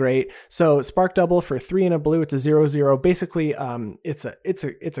really great. So Spark Double for 3 and a blue, it's a 0/0. Basically, it's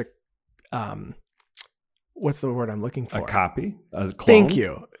a what's the word I'm looking for? A copy? A clone? Thank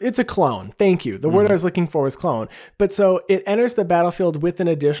you. It's a clone. Thank you. The word I was looking for was clone. But so it enters the battlefield with an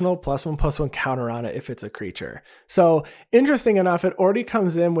additional +1/+1 counter on it if it's a creature. So interesting enough, it already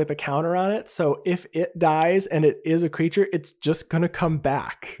comes in with a counter on it. So if it dies and it is a creature, it's just going to come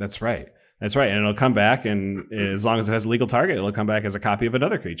back. That's right. And it'll come back, and as long as it has a legal target, it'll come back as a copy of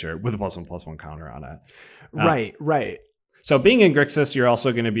another creature with a +1/+1 counter on it. Right. So being in Grixis, you're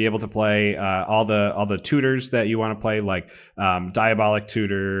also going to be able to play all the tutors that you want to play, like Diabolic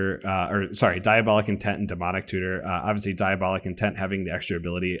Tutor, Diabolic Intent and Demonic Tutor. Obviously, Diabolic Intent having the extra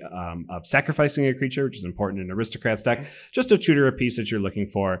ability of sacrificing a creature, which is important in Aristocrats deck. Just to tutor a piece that you're looking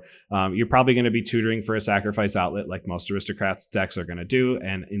for. You're probably going to be tutoring for a sacrifice outlet, like most Aristocrats decks are going to do.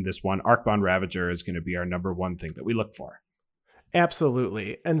 And in this one, Arcbound Ravager is going to be our number one thing that we look for.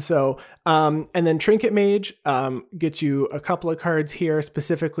 Absolutely. And so, and then Trinket Mage gets you a couple of cards here,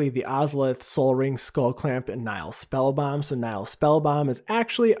 specifically the Ozolith, Soul Ring, Skull Clamp, and Nile Spellbomb. So Nile Spellbomb is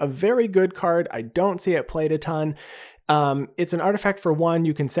actually a very good card. I don't see it played a ton. It's an artifact for 1.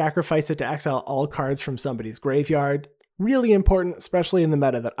 You can sacrifice it to exile all cards from somebody's graveyard. Really important, especially in the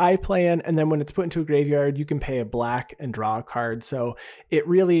meta that I play in. And then when it's put into a graveyard, you can pay a black and draw a card. So it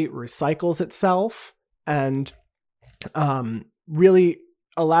really recycles itself and really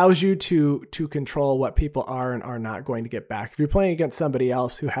allows you to control what people are and are not going to get back. If you're playing against somebody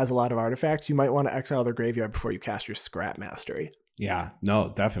else who has a lot of artifacts, you might want to exile their graveyard before you cast your Scrap Mastery. Yeah,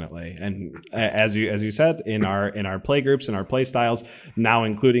 no, definitely. And as you said, in our play groups and our play styles, now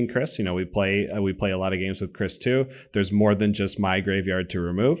including Chris, we play a lot of games with Chris too. There's more than just my graveyard to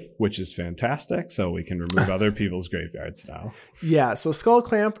remove, which is fantastic. So we can remove other people's graveyards now. Yeah, so Skull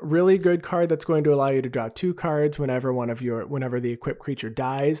Clamp, really good card that's going to allow you to draw 2 cards whenever the equipped creature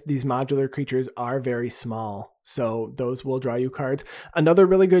dies. These modular creatures are very small, so those will draw you cards. Another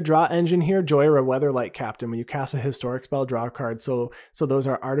really good draw engine here, Joyra Weatherlight Captain. When you cast a historic spell, draw a card. So those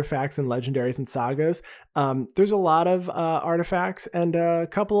are artifacts and legendaries and sagas. There's a lot of artifacts and a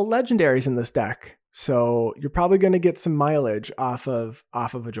couple of legendaries in this deck, so you're probably going to get some mileage off of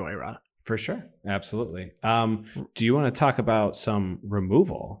a Joyra. For sure. Absolutely. Do you want to talk about some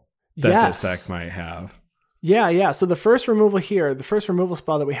removal that this deck might have? Yeah. So the first removal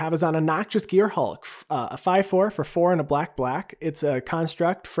spell that we have is on a Noxious Gearhulk, a 5/4 for 4 and a black. It's a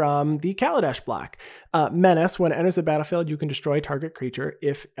construct from the Kaladesh block. Menace, when it enters the battlefield, you can destroy target creature.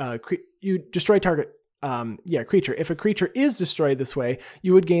 If you destroy target creature. If a creature is destroyed this way,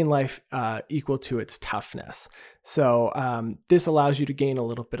 you would gain life equal to its toughness. So this allows you to gain a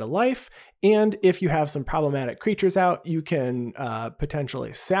little bit of life. And if you have some problematic creatures out, you can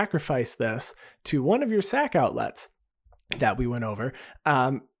potentially sacrifice this to one of your sack outlets that we went over,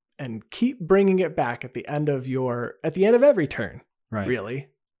 and keep bringing it back at the end of every turn. Right. Really.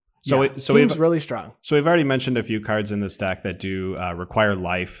 So it seems really strong. So we've already mentioned a few cards in this deck that do require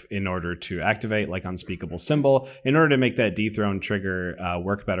life in order to activate, like Unspeakable Symbol. In order to make that dethrone trigger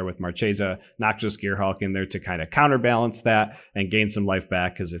work better with Marchesa, Noxious Gearhulk in there to kind of counterbalance that and gain some life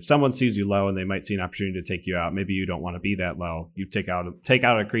back. Because if someone sees you low and they might see an opportunity to take you out, maybe you don't want to be that low. You take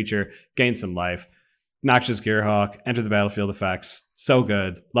out a creature, gain some life. Noxious Gearhulk, enter the battlefield effects. So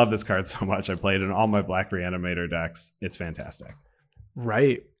good. Love this card so much. I played it in all my Black Reanimator decks. It's fantastic.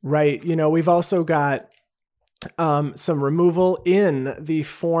 Right. We've also got some removal in the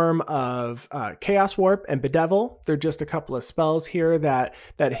form of Chaos Warp and Bedevil. They're just a couple of spells here that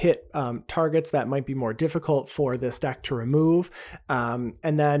hit targets that might be more difficult for this deck to remove. And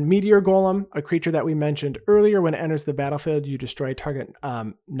then Meteor Golem, a creature that we mentioned earlier. When it enters the battlefield, you destroy target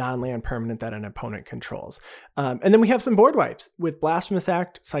non-land permanent that an opponent controls. And then we have some board wipes with Blasphemous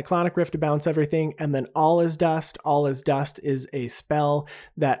Act, Cyclonic Rift to bounce everything, and then All is Dust. All is Dust is a spell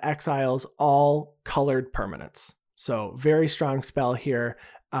that exiles all colored permanents. So very strong spell here.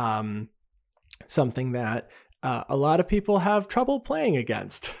 Something that a lot of people have trouble playing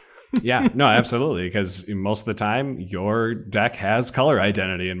against. Yeah, no, absolutely. Because most of the time, your deck has color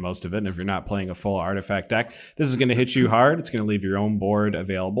identity in most of it. And if you're not playing a full artifact deck, this is going to hit you hard. It's going to leave your own board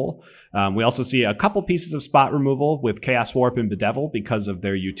available. We also see a couple pieces of spot removal with Chaos Warp and Bedevil because of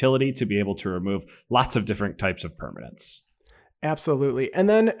their utility to be able to remove lots of different types of permanents. Absolutely. And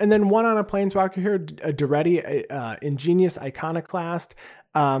then one on a Planeswalker here, a Daretti, Ingenious Iconoclast,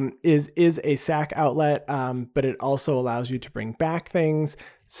 is a sack outlet, but it also allows you to bring back things.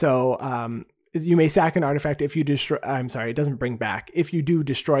 So you may sack an artifact if you destroy, it doesn't bring back, if you do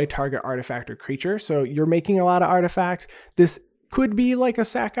destroy target artifact or creature. So you're making a lot of artifacts. This could be like a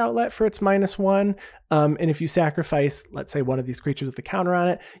sack outlet for its -1. And if you sacrifice, let's say, one of these creatures with the counter on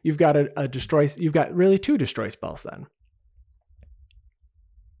it, you've got you've got really 2 destroy spells then.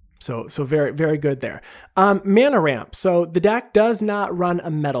 So very, very good there. Mana Ramp. So the deck does not run a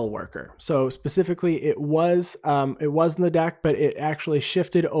Metal Worker. So specifically, it was in the deck, but it actually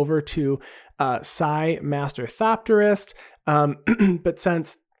shifted over to Sai Master Thopterist. But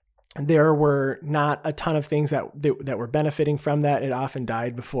since there were not a ton of things that were benefiting from that, it often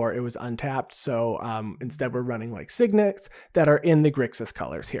died before it was untapped. So instead, we're running like Signets that are in the Grixis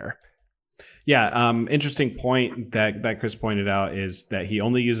colors here. Yeah, interesting point that Chris pointed out is that he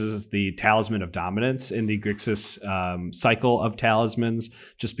only uses the Talisman of Dominance in the Grixis cycle of talismans,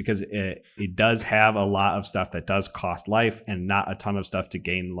 just because it does have a lot of stuff that does cost life and not a ton of stuff to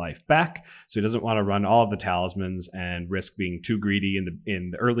gain life back. So he doesn't want to run all of the talismans and risk being too greedy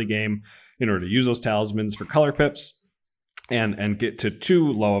in the early game in order to use those talismans for color pips and get to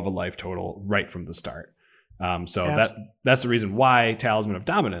too low of a life total right from the start. So that's the reason why Talisman of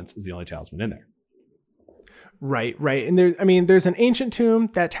Dominance is the only talisman in there. Right. And there's an Ancient Tomb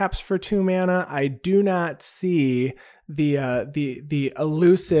that taps for 2 mana. I do not see the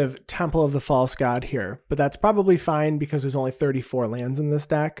elusive Temple of the False God here, but that's probably fine because there's only 34 lands in this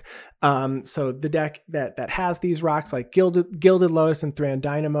deck. So the deck that has these rocks like Gilded Lotus and Thran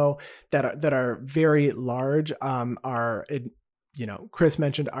Dynamo that are very large are Chris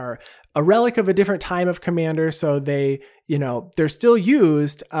mentioned are a relic of a different time of Commander. So they, they're still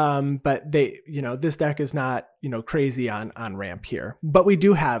used, but they, this deck is not, crazy on ramp here, but we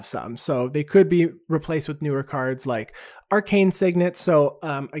do have some. So they could be replaced with newer cards like Arcane Signet. So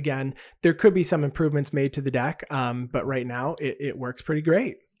again, there could be some improvements made to the deck, but right now it works pretty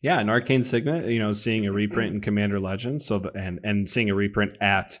great. Yeah, an Arcane Signet, seeing a reprint in Commander Legends, and seeing a reprint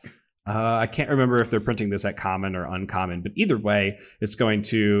at I can't remember if they're printing this at common or uncommon, but either way, it's going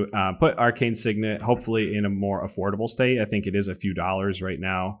to put Arcane Signet hopefully in a more affordable state. I think it is a few dollars right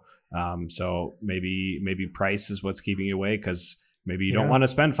now. So maybe price is what's keeping you away, because maybe you don't want to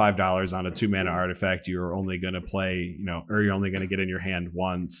spend $5 on a 2-mana artifact. You're only going to play, or you're only going to get in your hand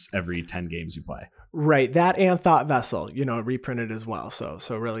once every 10 games you play. Right. That and Thought Vessel, reprinted as well. So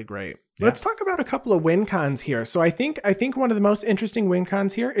really great. Yeah. Let's talk about a couple of win cons here. So I think one of the most interesting win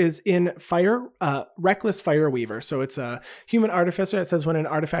cons here is in Reckless Fireweaver. So it's a human artificer that says when an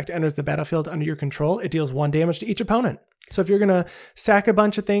artifact enters the battlefield under your control, it deals 1 damage to each opponent. So if you're going to sack a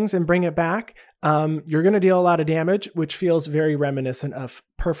bunch of things and bring it back, you're going to deal a lot of damage, which feels very reminiscent of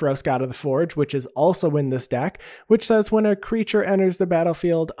Purphoros, God of the Forge, which is also in this deck, which says when a creature enters the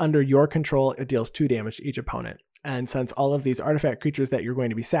battlefield under your control, it deals 2 damage to each opponent. And since all of these artifact creatures that you're going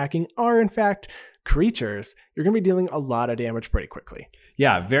to be sacking are in fact creatures, you're going to be dealing a lot of damage pretty quickly.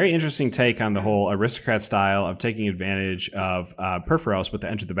 Yeah, very interesting take on the whole aristocrat style of taking advantage of Purphoros, but to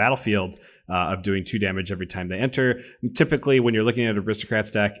enter the battlefield of doing 2 damage every time they enter. Typically, when you're looking at a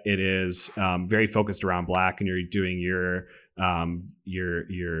aristocrats deck, it is very focused around black, and you're doing your Zulaport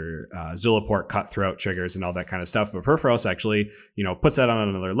Cutthroat triggers and all that kind of stuff. But Purphoros actually, puts that on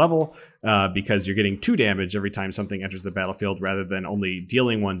another level because you're getting 2 damage every time something enters the battlefield rather than only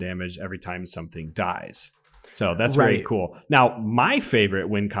dealing 1 damage every time something dies. So that's very cool. Now, my favorite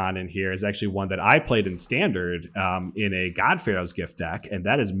win con in here is actually one that I played in Standard in a God Pharaoh's Gift deck, and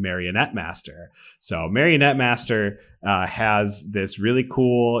that is Marionette Master. So Marionette Master has this really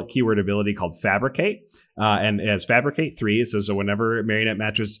cool keyword ability called Fabricate, and it has Fabricate 3. So whenever Marionette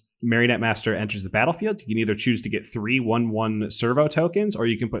Master enters the battlefield, you can either choose to get 3 1/1 servo tokens, or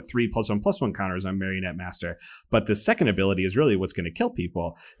you can put 3 +1/+1 counters on Marionette Master. But the second ability is really what's going to kill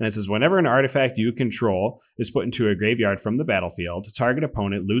people. And it says whenever an artifact you control is put into a graveyard from the battlefield, target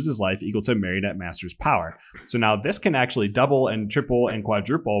opponent loses life equal to Marionette Master's power. So now this can actually double and triple and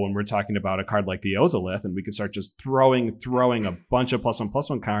quadruple when we're talking about a card like the Ozolith, and we can start just throwing a bunch of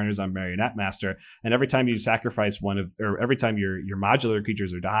 +1/+1 counters on Marionette Master. And every time you sacrifice every time your modular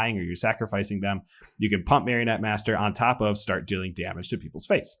creatures are dying, or you're sacrificing them, you can pump Marionette Master on top of start dealing damage to people's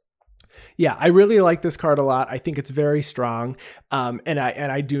face. Yeah, I really like this card a lot. I think it's very strong. And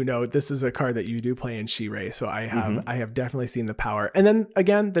I do know this is a card that you do play in Shirei, so I have definitely seen the power. And then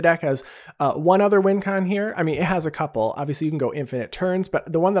again, the deck has one other win con here. I mean, it has a couple. Obviously, you can go infinite turns,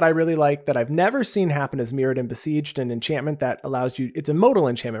 but the one that I really like that I've never seen happen is Mirrored and Besieged, an enchantment that allows you, it's a modal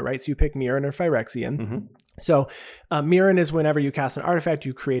enchantment, right? So you pick Mirren or Phyrexian. Mm-hmm. So Mirren is whenever you cast an artifact,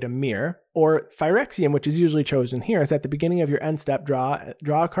 you create a mirror. Or Phyrexian, which is usually chosen here, is at the beginning of your end step, draw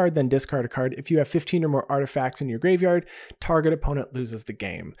a card, then discard a card. If you have 15 or more artifacts in your graveyard, target opponent loses the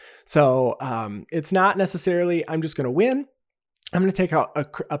game. So it's not necessarily, I'm just going to win. I'm going to take out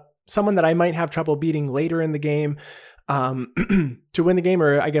someone that I might have trouble beating later in the game to win the game.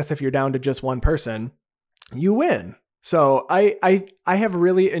 Or I guess if you're down to just one person, you win. So I have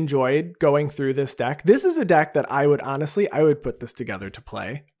really enjoyed going through this deck. This is a deck that I would put this together to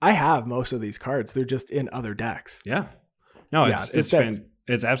play. I have most of these cards. They're just in other decks. Yeah. No,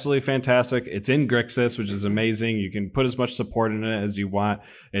 it's absolutely fantastic. It's in Grixis, which is amazing. You can put as much support in it as you want.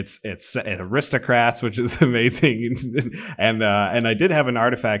 It's Aristocrats, which is amazing. and I did have an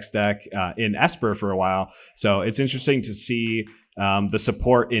Artifacts deck in Esper for a while. So it's interesting to see the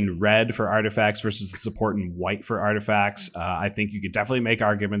support in red for artifacts versus the support in white for artifacts. I think you could definitely make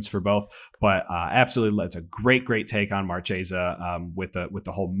arguments for both, but absolutely, it's a great take on Marchesa with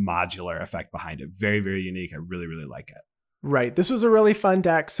the whole modular effect behind it. Very, very unique. I really, really like it. Right. This was a really fun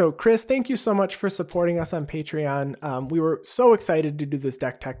deck. So Chris, thank you so much for supporting us on Patreon. We were so excited to do this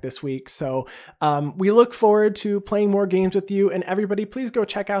deck tech this week. So we look forward to playing more games with you. And everybody, please go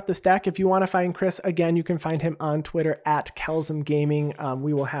check out this deck. If you want to find Chris, again, you can find him on Twitter at Kelsum Gaming.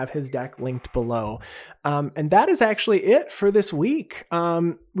 We will have his deck linked below. And that is actually it for this week.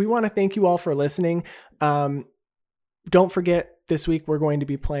 We want to thank you all for listening. Don't forget, this week we're going to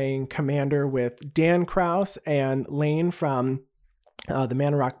be playing Commander with Dan Kraus and Lane from the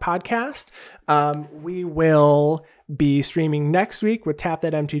Mana Rock podcast. We will be streaming next week with Tap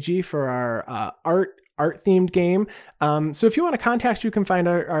That MTG for our art-themed game. So if you want to contact, you can find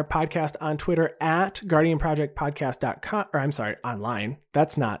our podcast on Twitter at guardianprojectpodcast.com, or I'm sorry, online.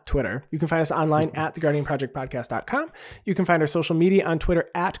 That's not Twitter. You can find us online at theguardianprojectpodcast.com. You can find our social media on Twitter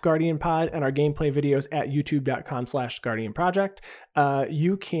at GuardianPod and our gameplay videos at youtube.com/GuardianProject.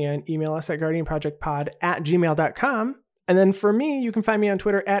 You can email us at guardianprojectpod@gmail.com. And then for me, you can find me on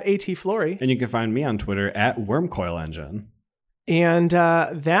Twitter at ATFlory. And you can find me on Twitter at WormCoilEngine. And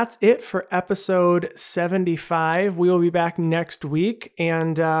that's it for episode 75. We will be back next week.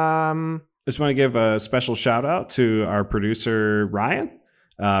 And I just want to give a special shout out to our producer, Ryan,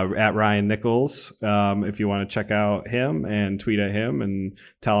 at Ryan Nichols. If you want to check out him and tweet at him and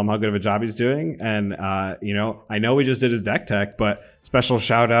tell him how good of a job he's doing. And, I know we just did his deck tech, but special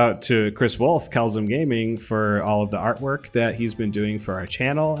shout out to Chris Wolf, Kelzum Gaming, for all of the artwork that he's been doing for our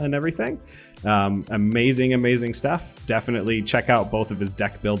channel and everything. Amazing stuff. Definitely check out both of his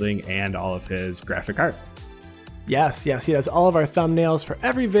deck building and all of his graphic arts. Yes, he does all of our thumbnails for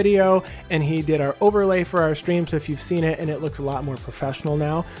every video, and he did our overlay for our stream, so if you've seen it and it looks a lot more professional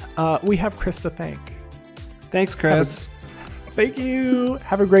now, we have Chris to thank. Thanks, Chris. Thank you.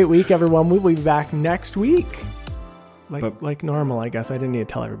 Have a great week, everyone. We will be back next week. Like normal, I guess. I didn't need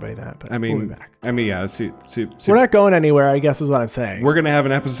to tell everybody that, but we'll be back. Yeah. We're not going anywhere, I guess is what I'm saying. We're going to have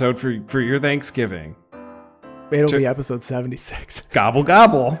an episode for your Thanksgiving. It'll be episode 76. Gobble,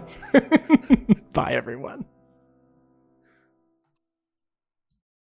 gobble. Bye, everyone.